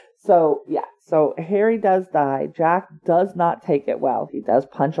 So, yeah. So, Harry does die. Jack does not take it well. He does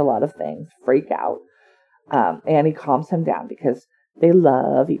punch a lot of things, freak out. Annie calms him down because they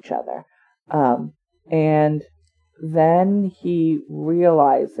love each other. And then he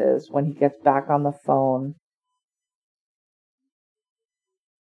realizes when he gets back on the phone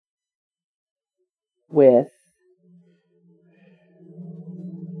with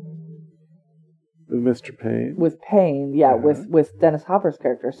Mr. Payne. With Payne, yeah, with Dennis Hopper's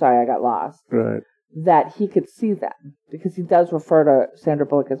character. Sorry, I got lost. Right. That he could see them because he does refer to Sandra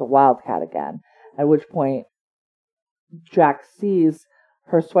Bullock as a wildcat again. At which point, Jack sees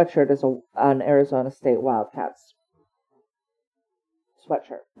her sweatshirt as an Arizona State Wildcats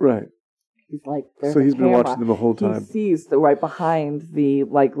sweatshirt. Right. He's like, so he's been watching them the whole time. He sees right behind the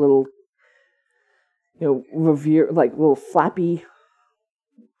like little, little flappy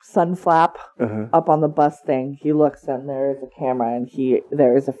sun flap up on the bus thing. He looks and there is a camera, and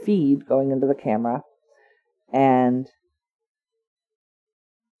there is a feed going into the camera, and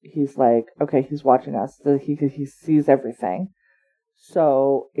he's like, okay, he's watching us. So he sees everything.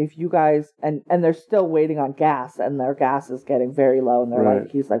 So if you guys and they're still waiting on gas, and their gas is getting very low, and they're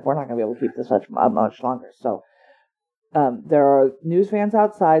he's like, we're not gonna be able to keep this much longer. So there are news vans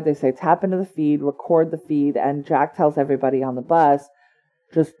outside. They say tap into the feed, record the feed, and Jack tells everybody on the bus,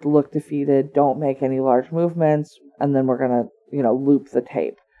 just look defeated, don't make any large movements, and then we're gonna, loop the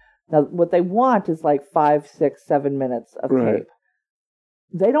tape. Now, what they want is like 5, 6, 7 minutes of tape.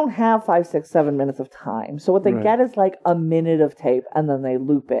 They don't have 5, 6, 7 minutes of time. So what they get is like a minute of tape, and then they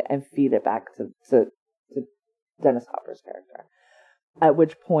loop it and feed it back to Dennis Hopper's character. At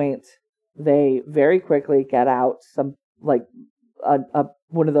which point, they very quickly get out some, like,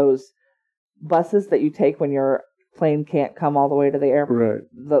 one of those buses that you take when your plane can't come all the way to the airport.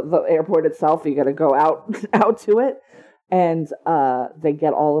 The airport itself, you got to go out to it. And they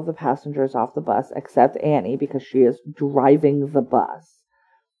get all of the passengers off the bus except Annie, because she is driving the bus.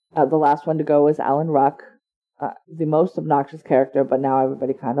 The last one to go is Alan Ruck, the most obnoxious character, but now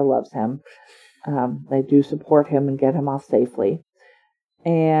everybody kind of loves him. They do support him and get him off safely.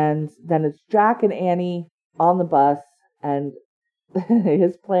 And then it's Jack and Annie on the bus, and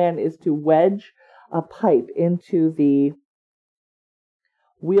his plan is to wedge a pipe into the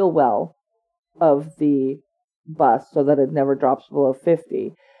wheel well of the bus so that it never drops below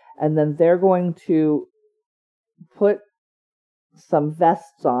 50. And then they're going to put some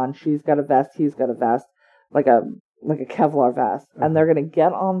vests on. She's got a vest, he's got a vest, like a Kevlar vest. And they're going to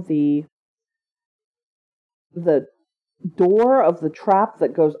get on the door of the trap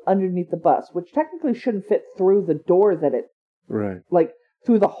that goes underneath the bus, which technically shouldn't fit through the door that it, like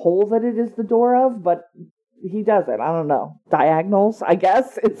through the hole that it is the door of, but he does it. I don't know. Diagonals, I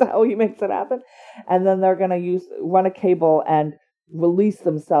guess, is how he makes it happen. And then they're going to run a cable and release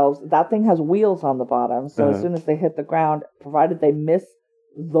themselves. That thing has wheels on the bottom, so as soon as they hit the ground, provided they miss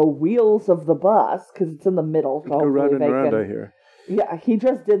the wheels of the bus, because it's in the middle. So go round and round, I hear. Yeah, he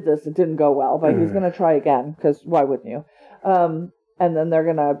just did this. It didn't go well, but he's going to try again, because why wouldn't you? And then they're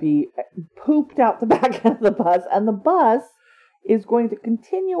going to be pooped out the back end of the bus, and the bus is going to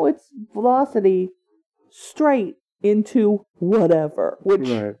continue its velocity straight into whatever, which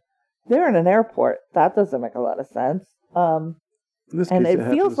they're in an airport. That doesn't make a lot of sense. And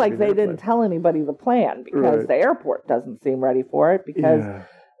it feels like they didn't tell anybody the plan, because the airport doesn't seem ready for it, because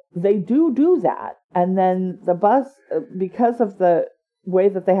they do that. And then the bus, because of the way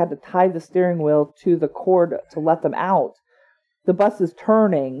that they had to tie the steering wheel to the cord to let them out, the bus is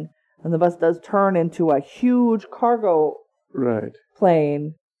turning, and the bus does turn into a huge cargo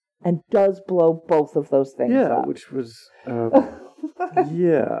plane and does blow both of those things up. Which was...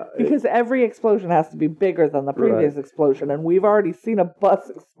 because every explosion has to be bigger than the previous explosion, and we've already seen a bus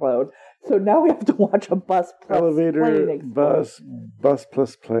explode, so now we have to watch a bus plus elevator, plane explode. bus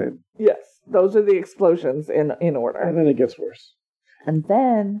plus plane. Yes, those are the explosions in order. And then it gets worse. And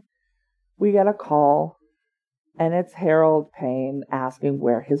then we get a call, and it's Harold Payne asking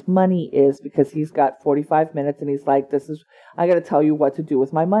where his money is, because he's got 45 minutes, and he's like, I got to tell you what to do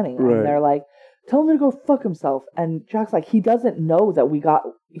with my money. And they're like, tell him to go fuck himself. And Jack's like, he doesn't know that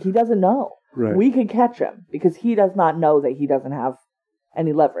he doesn't know. We can catch him, because he does not know that he doesn't have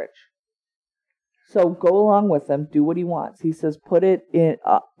any leverage. So go along with him, do what he wants. He says, put it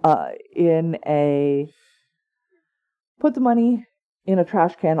put the money in a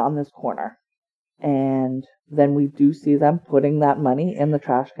trash can on this corner. And then we do see them putting that money in the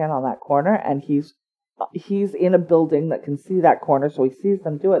trash can on that corner, and he's in a building that can see that corner, so he sees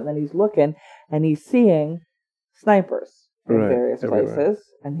them do it, and then he's looking, and he's seeing snipers in various places,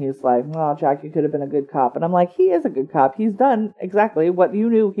 and he's like, oh, Jack, you could have been a good cop. And I'm like, he is a good cop. He's done exactly what you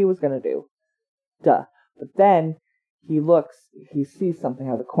knew he was going to do. Duh. But then he sees something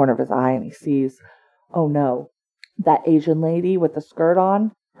out of the corner of his eye, and he sees, oh no, that Asian lady with the skirt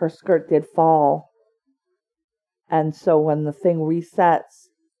on, her skirt did fall. And so when the thing resets,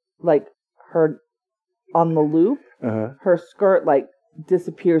 like her on the loop, her skirt like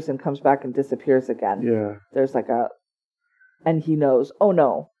disappears and comes back and disappears again. Yeah. There's like and he knows, oh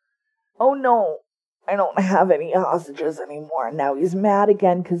no, I don't have any hostages anymore. And now he's mad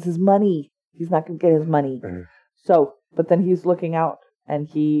again because he's not going to get his money. So, but then he's looking out and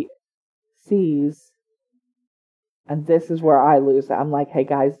he sees, and this is where I lose it. I'm like, hey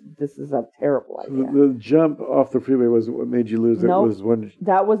guys, this is a terrible idea. So the jump off the freeway was what made you lose it. Was when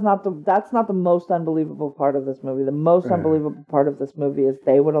that's not the most unbelievable part of this movie. The most unbelievable part of this movie is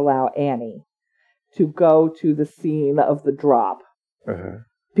they would allow Annie to go to the scene of the drop.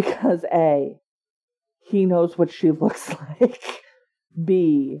 Because A, he knows what she looks like.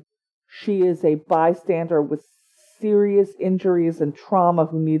 B, she is a bystander with serious injuries and trauma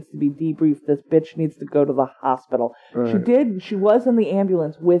who needs to be debriefed. This bitch needs to go to the hospital. She was in the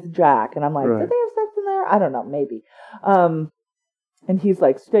ambulance with Jack, and I'm like, did they have sex in there? I don't know, maybe. And he's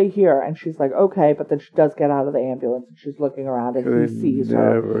like, stay here, and she's like, okay, but then she does get out of the ambulance, and she's looking around, and he sees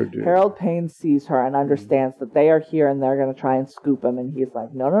her. Harold Payne sees her and understands that they are here, and they're going to try and scoop him, and he's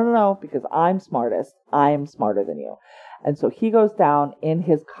like, no, because I'm smartest. I'm smarter than you. And so he goes down in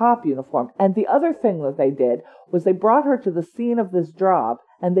his cop uniform. And the other thing that they did was they brought her to the scene of this drop,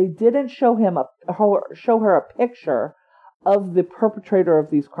 and they didn't show her a picture of the perpetrator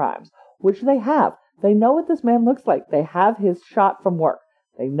of these crimes, which they have. They know what this man looks like. They have his shot from work.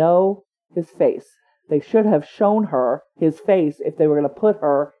 They know his face. They should have shown her his face if they were going to put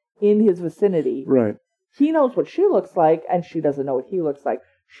her in his vicinity. He knows what she looks like, and she doesn't know what he looks like.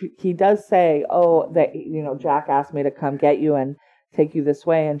 He does say, oh, that, Jack asked me to come get you and take you this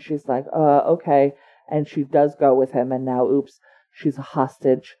way. And she's like, okay. And she does go with him. And now, oops, she's a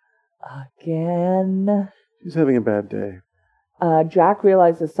hostage again. She's having a bad day. Jack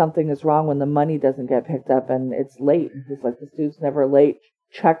realizes something is wrong when the money doesn't get picked up and it's late. He's like, this dude's never late.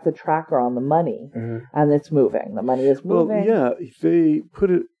 Check the tracker on the money. And it's moving. The money is moving. Well, yeah, they put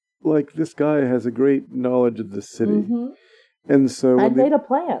it like this guy has a great knowledge of the city. And so I made a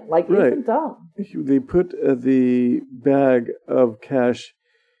plan. Like, isn't dumb. They put the bag of cash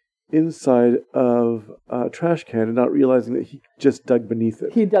inside of a trash can and not realizing that he just dug beneath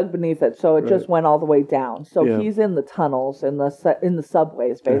it. He dug beneath it, so it just went all the way down. So he's in the tunnels, in the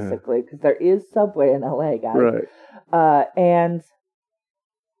subways, basically, because there is subway in LA, guys. Right. And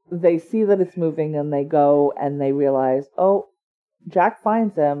they see that it's moving, and they go, and they realize, oh, Jack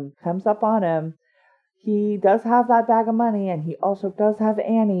finds him, comes up on him. He does have that bag of money, and he also does have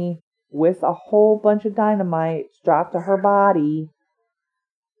Annie with a whole bunch of dynamite strapped to her body.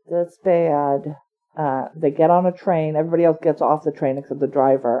 That's bad. They get on a train. Everybody else gets off the train except the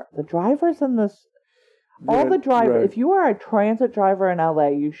driver. The drivers in this... All the drivers... Right. If you are a transit driver in LA,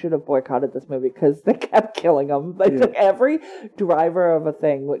 you should have boycotted this movie because they kept killing them. They took every driver of a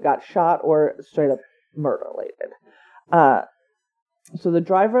thing got shot or straight up murder-related. So the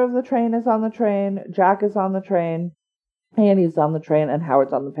driver of the train is on the train. Jack is on the train. Annie's on the train, and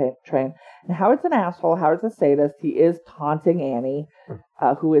Howard's on the train. And Howard's an asshole. Howard's a sadist. He is taunting Annie,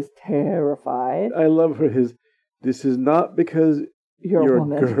 who is terrified. I love her. This is not because you're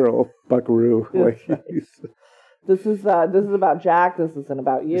a girl, buckaroo. This is about Jack. This isn't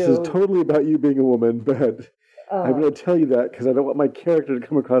about you. This is totally about you being a woman, but I'm going to tell you that because I don't want my character to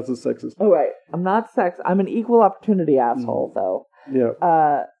come across as sexist. Oh, right. I'm not sexist. I'm an equal opportunity asshole, though.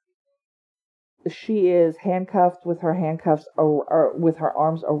 Yeah. She is handcuffed with her handcuffs or with her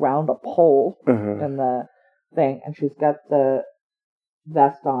arms around a pole in the thing, and she's got the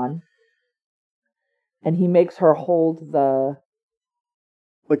vest on. And he makes her hold the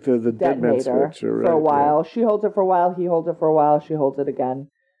the dead man switch for a while. Yeah. She holds it for a while. He holds it for a while. She holds it again.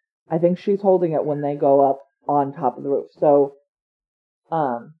 I think she's holding it when they go up on top of the roof. So,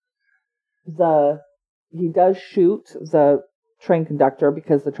 he does shoot the train conductor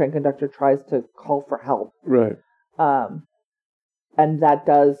because the train conductor tries to call for help. Right. And that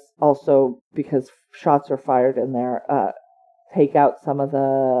does also, because shots are fired in there, take out some of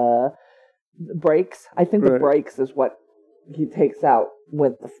the brakes. I think the brakes is what he takes out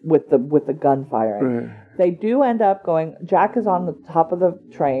with the gun firing. Right. They do end up going. Jack is on the top of the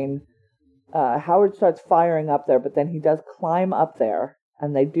train. Howard starts firing up there, but then he does climb up there,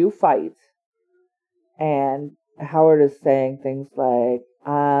 and they do fight. And Howard is saying things like,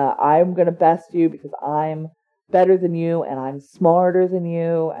 I'm going to best you because I'm better than you and I'm smarter than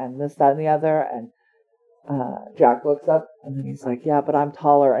you and this, that, and the other. And Jack looks up and then he's like, yeah, but I'm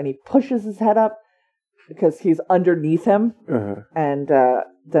taller. And he pushes his head up because he's underneath him. And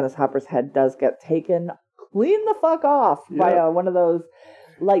Dennis Hopper's head does get taken clean the fuck off by one of those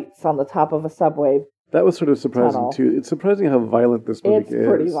lights on the top of a subway. That was sort of surprising, too. It's surprising how violent this movie is. It's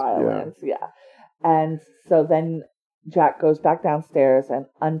pretty violent, yeah. And so then Jack goes back downstairs and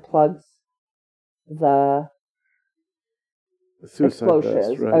unplugs the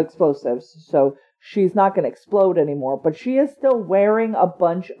explosives. So she's not going to explode anymore, but she is still wearing a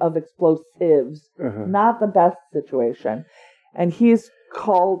bunch of explosives. Not the best situation. And he's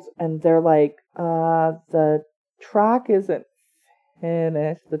called, and they're like, the track isn't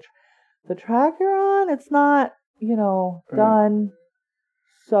finished. The track you're on, it's not, done.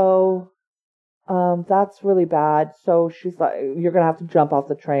 So... that's really bad. So she's like, you're going to have to jump off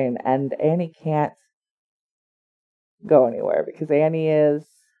the train. And Annie can't go anywhere because Annie is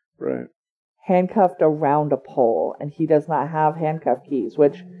handcuffed around a pole and he does not have handcuff keys,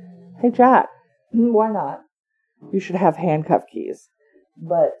 which, hey, Jack, why not? You should have handcuff keys.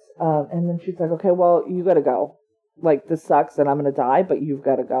 But, and then she's like, okay, well, you got to go. Like, this sucks and I'm going to die, but you've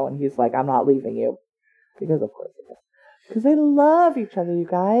got to go. And he's like, I'm not leaving you. Because, of course, he is. Because they love each other, you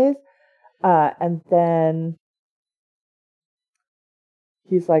guys. And then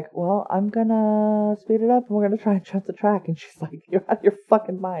he's like, well, I'm gonna speed it up and we're gonna try and jump the track. And she's like, you're out of your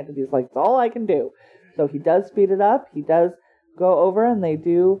fucking mind. And he's like, it's all I can do. So he does speed it up. He does go over and they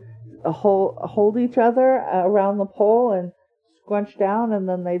do hold each other around the pole and squunch down. And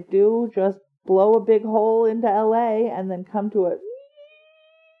then they do just blow a big hole into LA and then come to a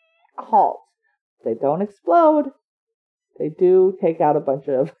halt. They don't explode. They do take out a bunch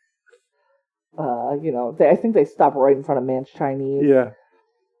of I think they stop right in front of Man's Chinese. Yeah.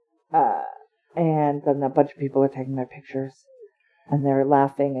 And then a bunch of people are taking their pictures. And they're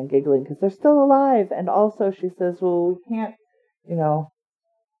laughing and giggling because they're still alive. And also she says, well, we can't,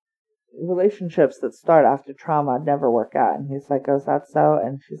 relationships that start after trauma never work out. And he's like, oh, is that so?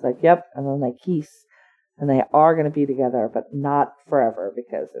 And she's like, yep. And then they kiss. And they are going to be together, but not forever,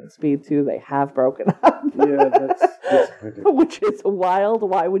 because in Speed 2, they have broken up. Yeah, that's disappointing. Which is wild.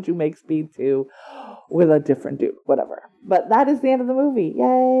 Why would you make Speed 2 with a different dude? Whatever. But that is the end of the movie.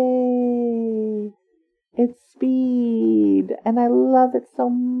 Yay! It's Speed. And I love it so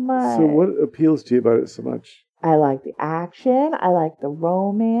much. So what appeals to you about it so much? I like the action. I like the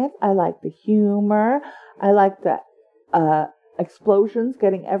romance. I like the humor. I like the explosions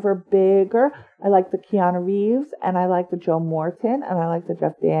getting ever bigger. I like the Keanu Reeves, and I like the Joe Morton, and I like the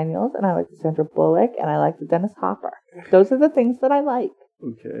Jeff Daniels, and I like the Sandra Bullock, and I like the Dennis Hopper. Those are the things that I like.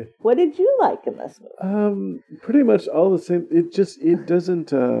 Okay. What did you like in this movie? Pretty much all the same. It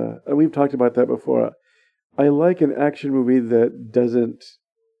doesn't, and we've talked about that before. I like an action movie that doesn't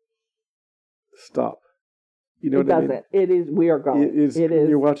stop. You know what I mean? It is, we are going. It is.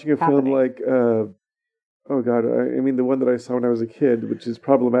 You're watching a film like, oh God, I mean the one that I saw when I was a kid, which is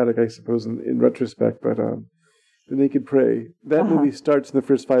problematic, I suppose, in retrospect, but The Naked Prey. That movie starts in the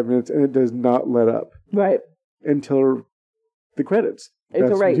first 5 minutes and it does not let up. Right. Until the credits. It's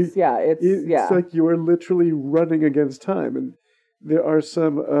a race, yeah. It's like you are literally running against time. And there are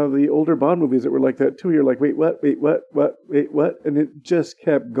some of the older Bond movies that were like that too. You're like, wait, what? Wait, what? What? Wait, what? And it just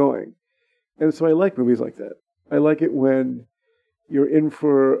kept going. And so I like movies like that. I like it when you're in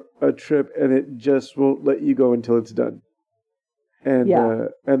for a trip and it just won't let you go until it's done. And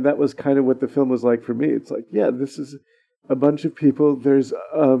and that was kind of what the film was like for me. It's like, yeah, this is a bunch of people. There's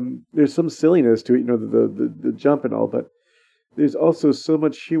some silliness to it, you know, the jump and all, but there's also so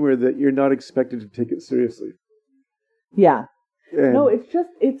much humor that you're not expected to take it seriously. Yeah. And no,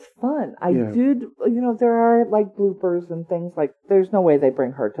 it's fun. I did, you know, there are like bloopers and things like, there's no way they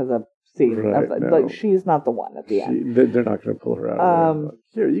bring her to the scene. Right, no. Like, she's not the one at the end. They're not going to pull her out.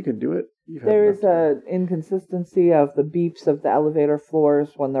 Here, you can do it. There is an inconsistency of the beeps of the elevator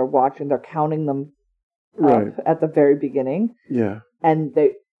floors when they're watching. They're counting them up at the very beginning. Yeah. And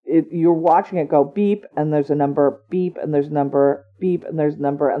you're watching it go beep, and there's a number, beep, and there's a number, beep, and there's a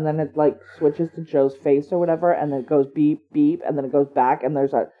number, and then it like switches to Joe's face or whatever, and then it goes beep, beep, and then it goes back, and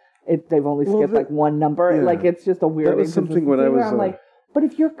there's they've only skipped like one number. Yeah. Like, it's just a weird. That was something when I was. I'm like, but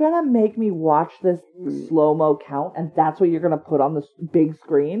if you're gonna make me watch this slow-mo count, and that's what you're gonna put on the big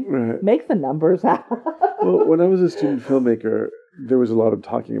screen, make the numbers out. Well, when I was a student filmmaker, there was a lot of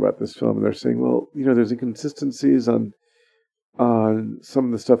talking about this film, and they're saying, well, you know, there's inconsistencies on some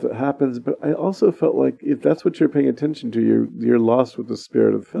of the stuff that happens, but I also felt like if that's what you're paying attention to, you're lost with the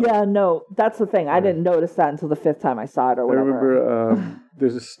spirit of the film. Yeah, no, that's the thing. I didn't notice that until the 5th time I saw it or whatever. I remember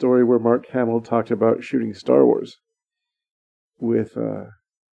there's a story where Mark Hamill talked about shooting Star Wars with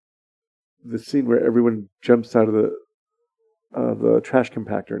the scene where everyone jumps out of the trash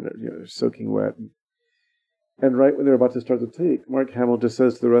compactor and they're soaking wet. And right when they're about to start the take, Mark Hamill just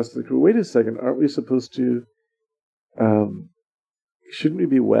says to the rest of the crew, wait a second, aren't we supposed to... shouldn't we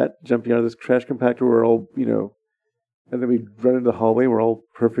be wet jumping out of this trash compactor? We're all, you know, and then we run into the hallway. We're all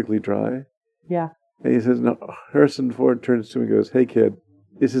perfectly dry. Yeah. And he says, no. Harrison Ford turns to him and goes, "Hey, kid,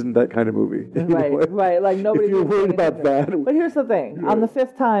 this isn't that kind of movie." Right. Like nobody. If you're worried about that. But here's the thing: on the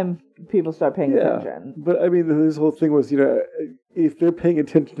 5th time, people start paying attention. But I mean, this whole thing was, you know, if they're paying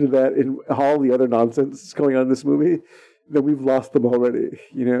attention to that in all the other nonsense going on in this movie, then we've lost them already.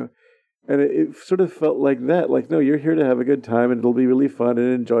 You know. And it sort of felt like that, like, no, you're here to have a good time, and it'll be really fun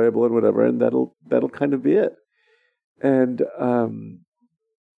and enjoyable and whatever, and that'll kind of be it. And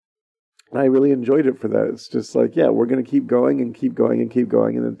I really enjoyed it for that. It's just like, yeah, we're going to keep going and keep going and keep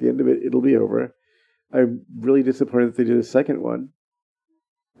going, and at the end of it, it'll be over. I'm really disappointed that they did a second one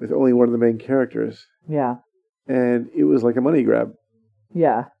with only one of the main characters. Yeah. And it was like a money grab.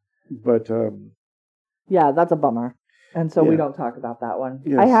 Yeah. But yeah, that's a bummer. And so we don't talk about that one.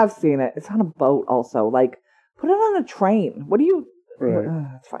 Yes. I have seen it. It's on a boat also. Like, put it on a train. What do you... Right.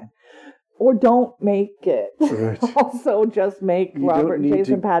 That's fine. Or don't make it. Right. Also, just make Robert and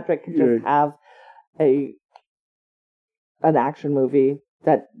Jason Patrick just have an action movie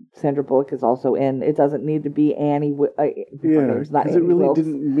that Sandra Bullock is also in. It doesn't need to be Annie... because it really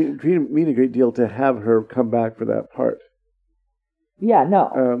didn't mean a great deal to have her come back for that part. Yeah, no.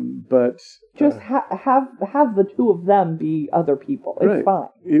 But just have the two of them be other people. It's fine.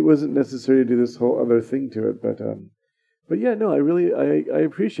 It wasn't necessary to do this whole other thing to it, but yeah, no, I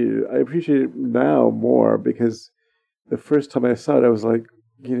appreciate it. I appreciate it now more because the first time I saw it, I was like,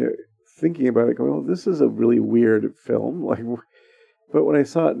 you know, thinking about it, going, "Oh, this is a really weird film." Like, but when I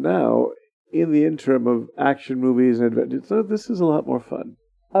saw it now, in the interim of action movies and adventures, so this is a lot more fun.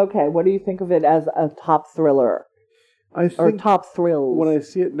 Okay, what do you think of it as a top thriller? I think or top thrills. When I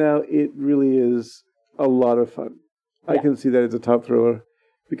see it now, it really is a lot of fun. Yeah. I can see that it's a top thriller.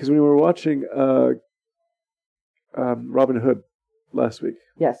 Because when we were watching Robin Hood last week.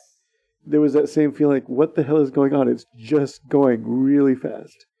 Yes. There was that same feeling like, what the hell is going on? It's just going really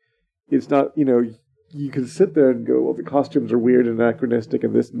fast. It's not, you can sit there and go, well, the costumes are weird and anachronistic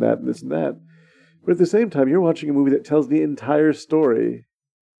and this and that and this and that. But at the same time, you're watching a movie that tells the entire story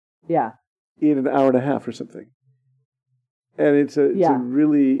Yeah. in an hour and a half or something. And it's a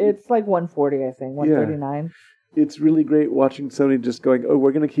really... It's like 140, I think, 139. Yeah. It's really great watching somebody just going, oh,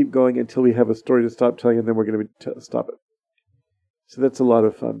 we're going to keep going until we have a story to stop telling, and then we're going to stop it. So that's a lot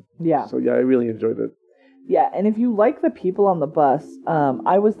of fun. Yeah. So yeah, I really enjoyed it. Yeah, and if you like the people on the bus,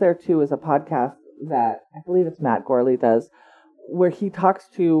 I was there too as a podcast that I believe it's Matt Gorley does, where he talks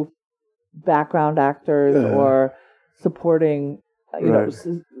to background actors or supporting,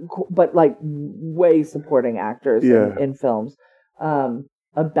 but like way supporting actors in films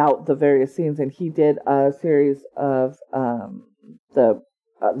about the various scenes. And he did a series of the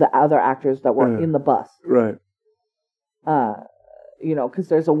other actors that were in the bus. Right. Because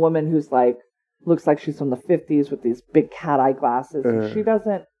there's a woman who's like, looks like she's from the 50s with these big cat eye glasses. And she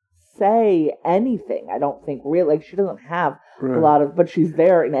doesn't say anything, I don't think, really. Like, she doesn't have a lot of, but she's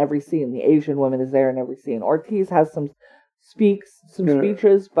there in every scene. The Asian woman is there in every scene. Ortiz has some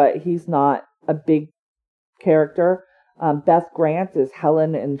speeches, but he's not a big character. Beth Grant is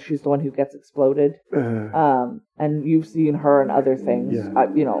Helen, and she's the one who gets exploded. And you've seen her in other things.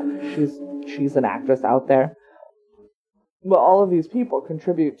 She's an actress out there. Well, all of these people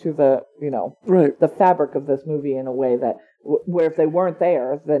contribute to the, the fabric of this movie in a way that, where if they weren't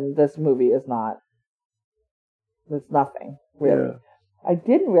there, then this movie is not, it's nothing, really. Yeah. I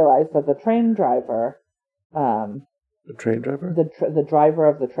didn't realize that the train driver, the train driver? The driver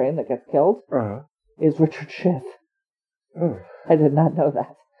of the train that gets killed is Richard Schiff. Oh. I did not know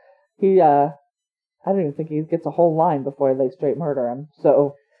that. He, I don't even think he gets a whole line before they straight murder him,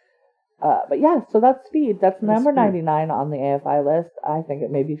 so... but yeah, so that's Speed. That's number 99 on the AFI list. I think it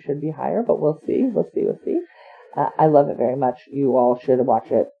maybe should be higher, but we'll see. We'll see. I love it very much. You all should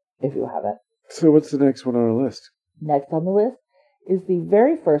watch it if you haven't. So what's the next one on our list? Next on the list is the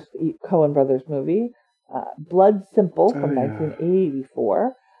very first Coen Brothers movie, Blood Simple from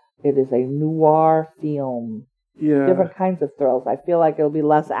 1984. It is a noir film. Yeah. Different kinds of thrills. I feel like it'll be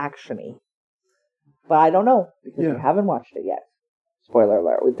less action-y. But I don't know, because we haven't watched it yet. Spoiler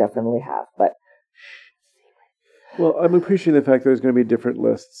alert, we definitely have, but... Well, I'm appreciating the fact that there's going to be different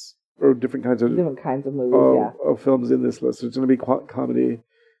lists, or different kinds of movies, of films in this list. There's going to be comedy,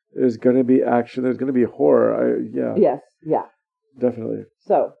 there's going to be action, there's going to be horror, Yes, yeah. Definitely.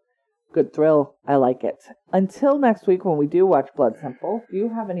 So, good thrill, I like it. Until next week when we do watch Blood Simple, do you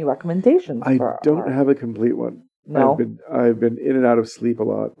have any recommendations I don't have a complete one. No? I've been in and out of sleep a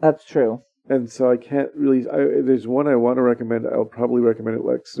lot. That's true. And so I can't really... there's one I want to recommend. I'll probably recommend it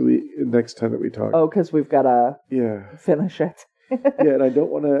next time that we talk. Oh, because we've got to finish it. Yeah, and I don't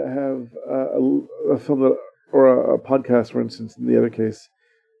want to have a film or a podcast, for instance, in the other case,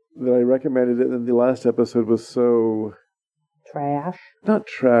 that I recommended it, and then the last episode was so... Trash? Not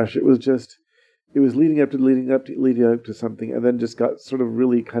trash. It was just... It was leading up to something, and then just got sort of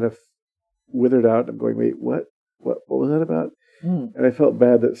really kind of withered out. I'm going, wait, what? What was that about? And I felt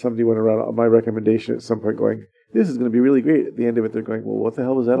bad that somebody went around on my recommendation at some point going, this is going to be really great. At the end of it, they're going, well, what the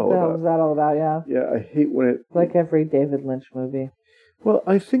hell was that all about? What was that all about, yeah. Yeah, I hate when it... Like every David Lynch movie. Well,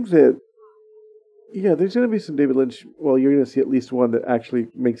 I think that, there's going to be some David Lynch... Well, you're going to see at least one that actually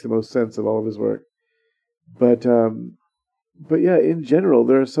makes the most sense of all of his work. But yeah, in general,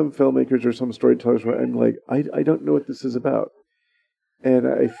 there are some filmmakers or some storytellers where I'm like, I don't know what this is about. And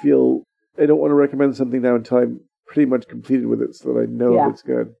I feel I don't want to recommend something now until I'm pretty much completed with it so that I know if it's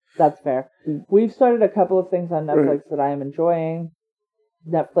good. That's fair. We've started a couple of things on Netflix that I am enjoying.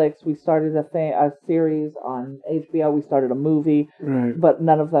 Netflix, we started a series on HBO. We started a movie, but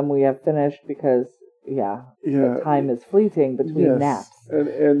none of them we have finished because, the time is fleeting between naps.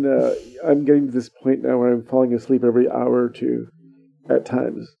 And I'm getting to this point now where I'm falling asleep every hour or two at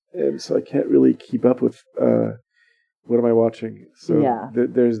times, and so I can't really keep up with what am I watching. So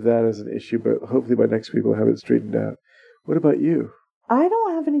there's that as an issue, but hopefully by next week we'll have it straightened out. What about you? I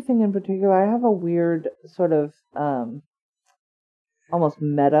don't have anything in particular. I have a weird sort of almost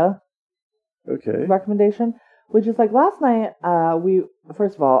meta recommendation, which is like last night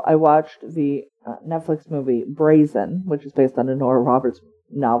first of all, I watched the Netflix movie Brazen, which is based on a Nora Roberts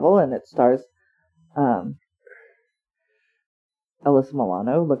novel, and it stars Alyssa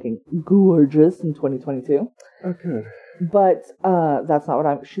Milano looking gorgeous in 2022. Oh, good. But that's not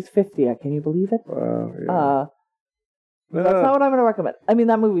what she's 50. Can you believe it? Wow, yeah. That's not what I'm going to recommend. I mean,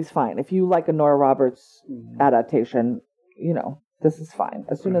 that movie's fine. If you like a Nora Roberts adaptation, this is fine.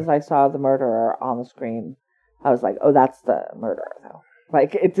 As soon as I saw the murderer on the screen, I was like, oh, that's the murderer, though.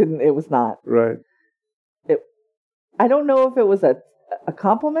 Like, it was not. Right. I don't know if it was a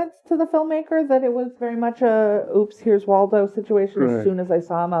compliment to the filmmaker that it was very much a, oops, here's Waldo situation. Right. As soon as I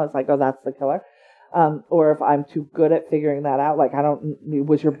saw him, I was like, oh, that's the killer. Or if I'm too good at figuring that out. Like,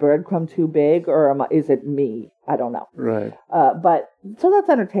 was your breadcrumb too big, or is it me? I don't know. Right. But, so that's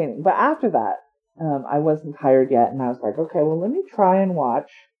entertaining. But after that, I wasn't tired yet, and I was like, okay, well, let me try and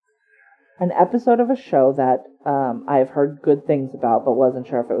watch an episode of a show that I've heard good things about, but wasn't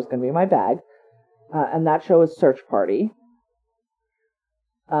sure if it was going to be my bag. And that show is Search Party.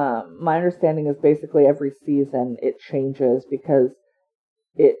 My understanding is basically every season it changes because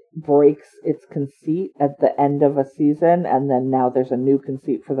it breaks its conceit at the end of a season, and then now there's a new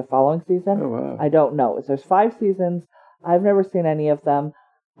conceit for the following season. Oh, wow. I don't know. There's 5 seasons. I've never seen any of them.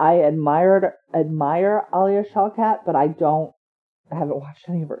 I admire Alia Shawkat, but I haven't watched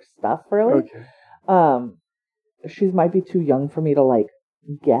any of her stuff, really. Okay. She might be too young for me to, like,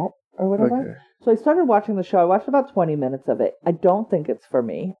 get or whatever. Okay. So I started watching the show. I watched about 20 minutes of it. I don't think it's for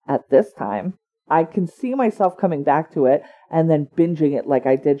me at this time. I can see myself coming back to it and then binging it like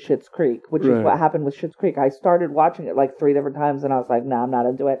I did Schitt's Creek, which is what happened with Schitt's Creek. I started watching it like 3 different times, and I was like, no, I'm not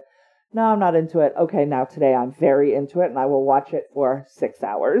into it. No, I'm not into it. Okay, now today I'm very into it, and I will watch it for 6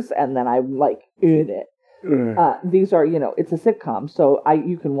 hours, and then I'm like in it. These are, it's a sitcom, so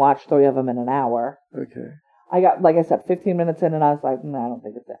you can watch 3 of them in an hour. Okay. I got, like I said, 15 minutes in, and I was like, no, I don't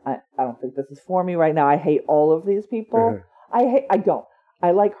think I don't think this is for me right now. I hate all of these people.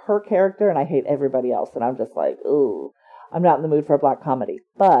 I like her character, and I hate everybody else, and I'm just like, ooh, I'm not in the mood for a black comedy.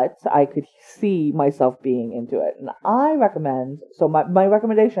 But I could see myself being into it, and I recommend. So my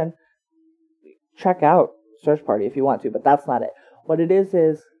recommendation: check out Search Party if you want to, but that's not it. What it is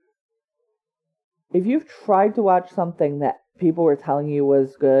if you've tried to watch something that people were telling you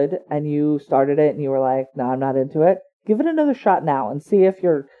was good, and you started it and you were like, no, I'm not into it, give it another shot now and see if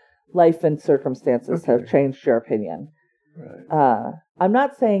your life and circumstances have changed your opinion. Right. I'm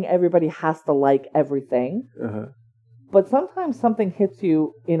not saying everybody has to like everything, but sometimes something hits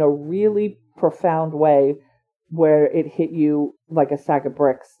you in a really profound way where it hit you like a sack of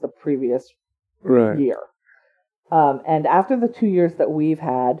bricks the previous year. And after the 2 years that we've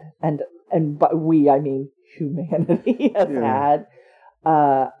had, and by we, I mean humanity has had,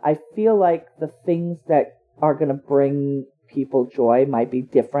 I feel like the things that are going to bring people joy might be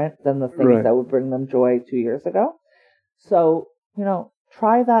different than the things that would bring them joy 2 years ago. So,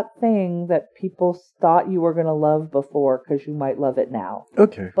 try that thing that people thought you were going to love before, because you might love it now.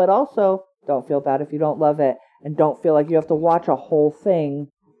 Okay. But also, don't feel bad if you don't love it, and don't feel like you have to watch a whole thing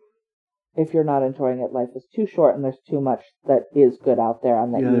if you're not enjoying it. Life is too short, and there's too much that is good out there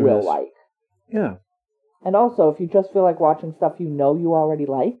and that you will like. Yeah. And also, if you just feel like watching stuff you already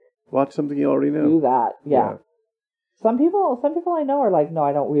like, watch something you already know. Do that. Yeah. Some people I know are like, no,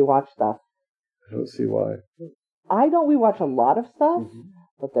 I don't rewatch stuff. I don't see why. I don't rewatch a lot of stuff,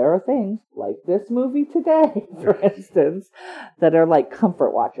 but there are things like this movie today, for instance, that are like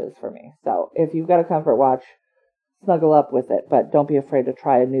comfort watches for me. So if you've got a comfort watch, snuggle up with it, but don't be afraid to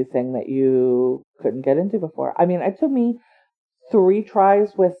try a new thing that you couldn't get into before. I mean, it took me 3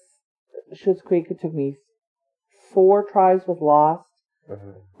 tries with Schitt's Creek. It took me 4 tries with Lost.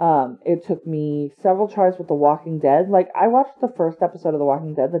 It took me several tries with The Walking Dead. Like, I watched the first episode of The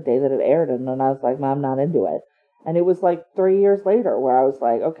Walking Dead the day that it aired, and then I was like, I'm not into it. And it was like 3 years later where I was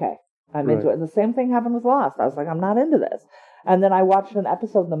like, okay, I'm into it. And the same thing happened with Lost. I was like, I'm not into this. And then I watched an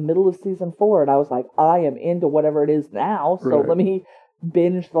episode in the middle of season 4, and I was like, I am into whatever it is now, so let me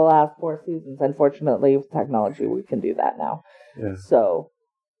binge the last 4 seasons. Unfortunately, with technology, we can do that now. Yeah. So,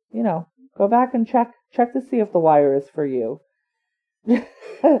 go back and check to see if The Wire is for you.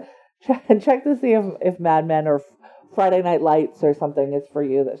 check to see if Mad Men or Friday Night Lights or something is for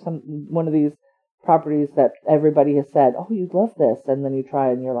you. There's one of these properties that everybody has said, oh, you'd love this, and then you try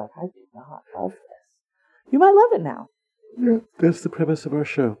and you're like, I do not love this. You might love it now. Yeah, that's the premise of our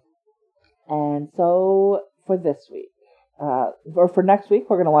show. And so for this week, or for next week,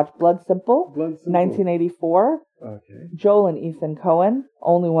 we're going to watch Blood Simple, 1984. Okay. Joel and Ethan Coen.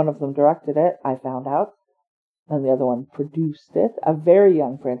 Only one of them directed it, I found out. And the other one produced it. A very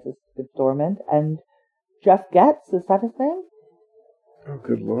young Francis McDormand. And Jeff Getz, is that his name? Oh,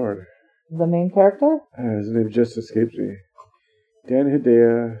 good Lord. The main character? His name just escapes me. Dan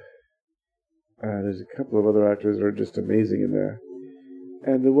Hedaya. There's a couple of other actors that are just amazing in there.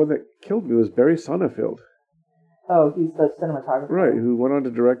 And the one that killed me was Barry Sonnenfeld. Oh, he's the cinematographer. Right, who went on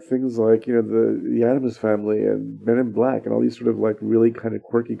to direct things like, the Addams Family and Men in Black and all these sort of like really kind of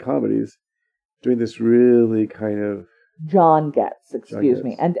quirky comedies, doing this really kind of John Getz, excuse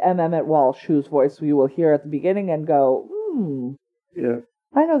me. Getz. And M. Emmett Walsh, whose voice we will hear at the beginning and go, Yeah.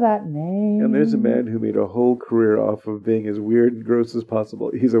 I know that name. And there's a man who made a whole career off of being as weird and gross as possible.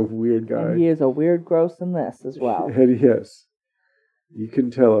 He's a weird guy. And he is a weird gross in this as well. And yes. You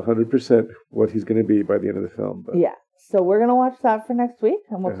can tell 100% what he's going to be by the end of the film. But. Yeah. So we're going to watch that for next week,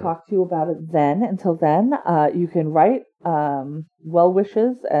 and we'll talk to you about it then. Until then, you can write well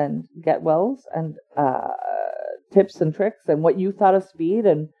wishes and get wells and tips and tricks and what you thought of Speed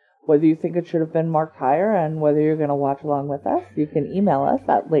and whether you think it should have been marked higher and whether you're going to watch along with us. You can email us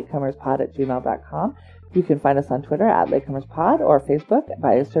at latecomerspod@gmail.com. You can find us on Twitter at latecomerspod or Facebook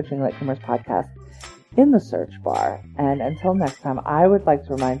by searching Latecomers Podcast in the search bar. And until next time, I would like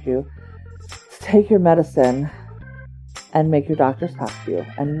to remind you to take your medicine and make your doctors talk to you.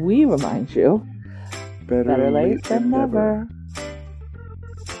 And we remind you, better late than never.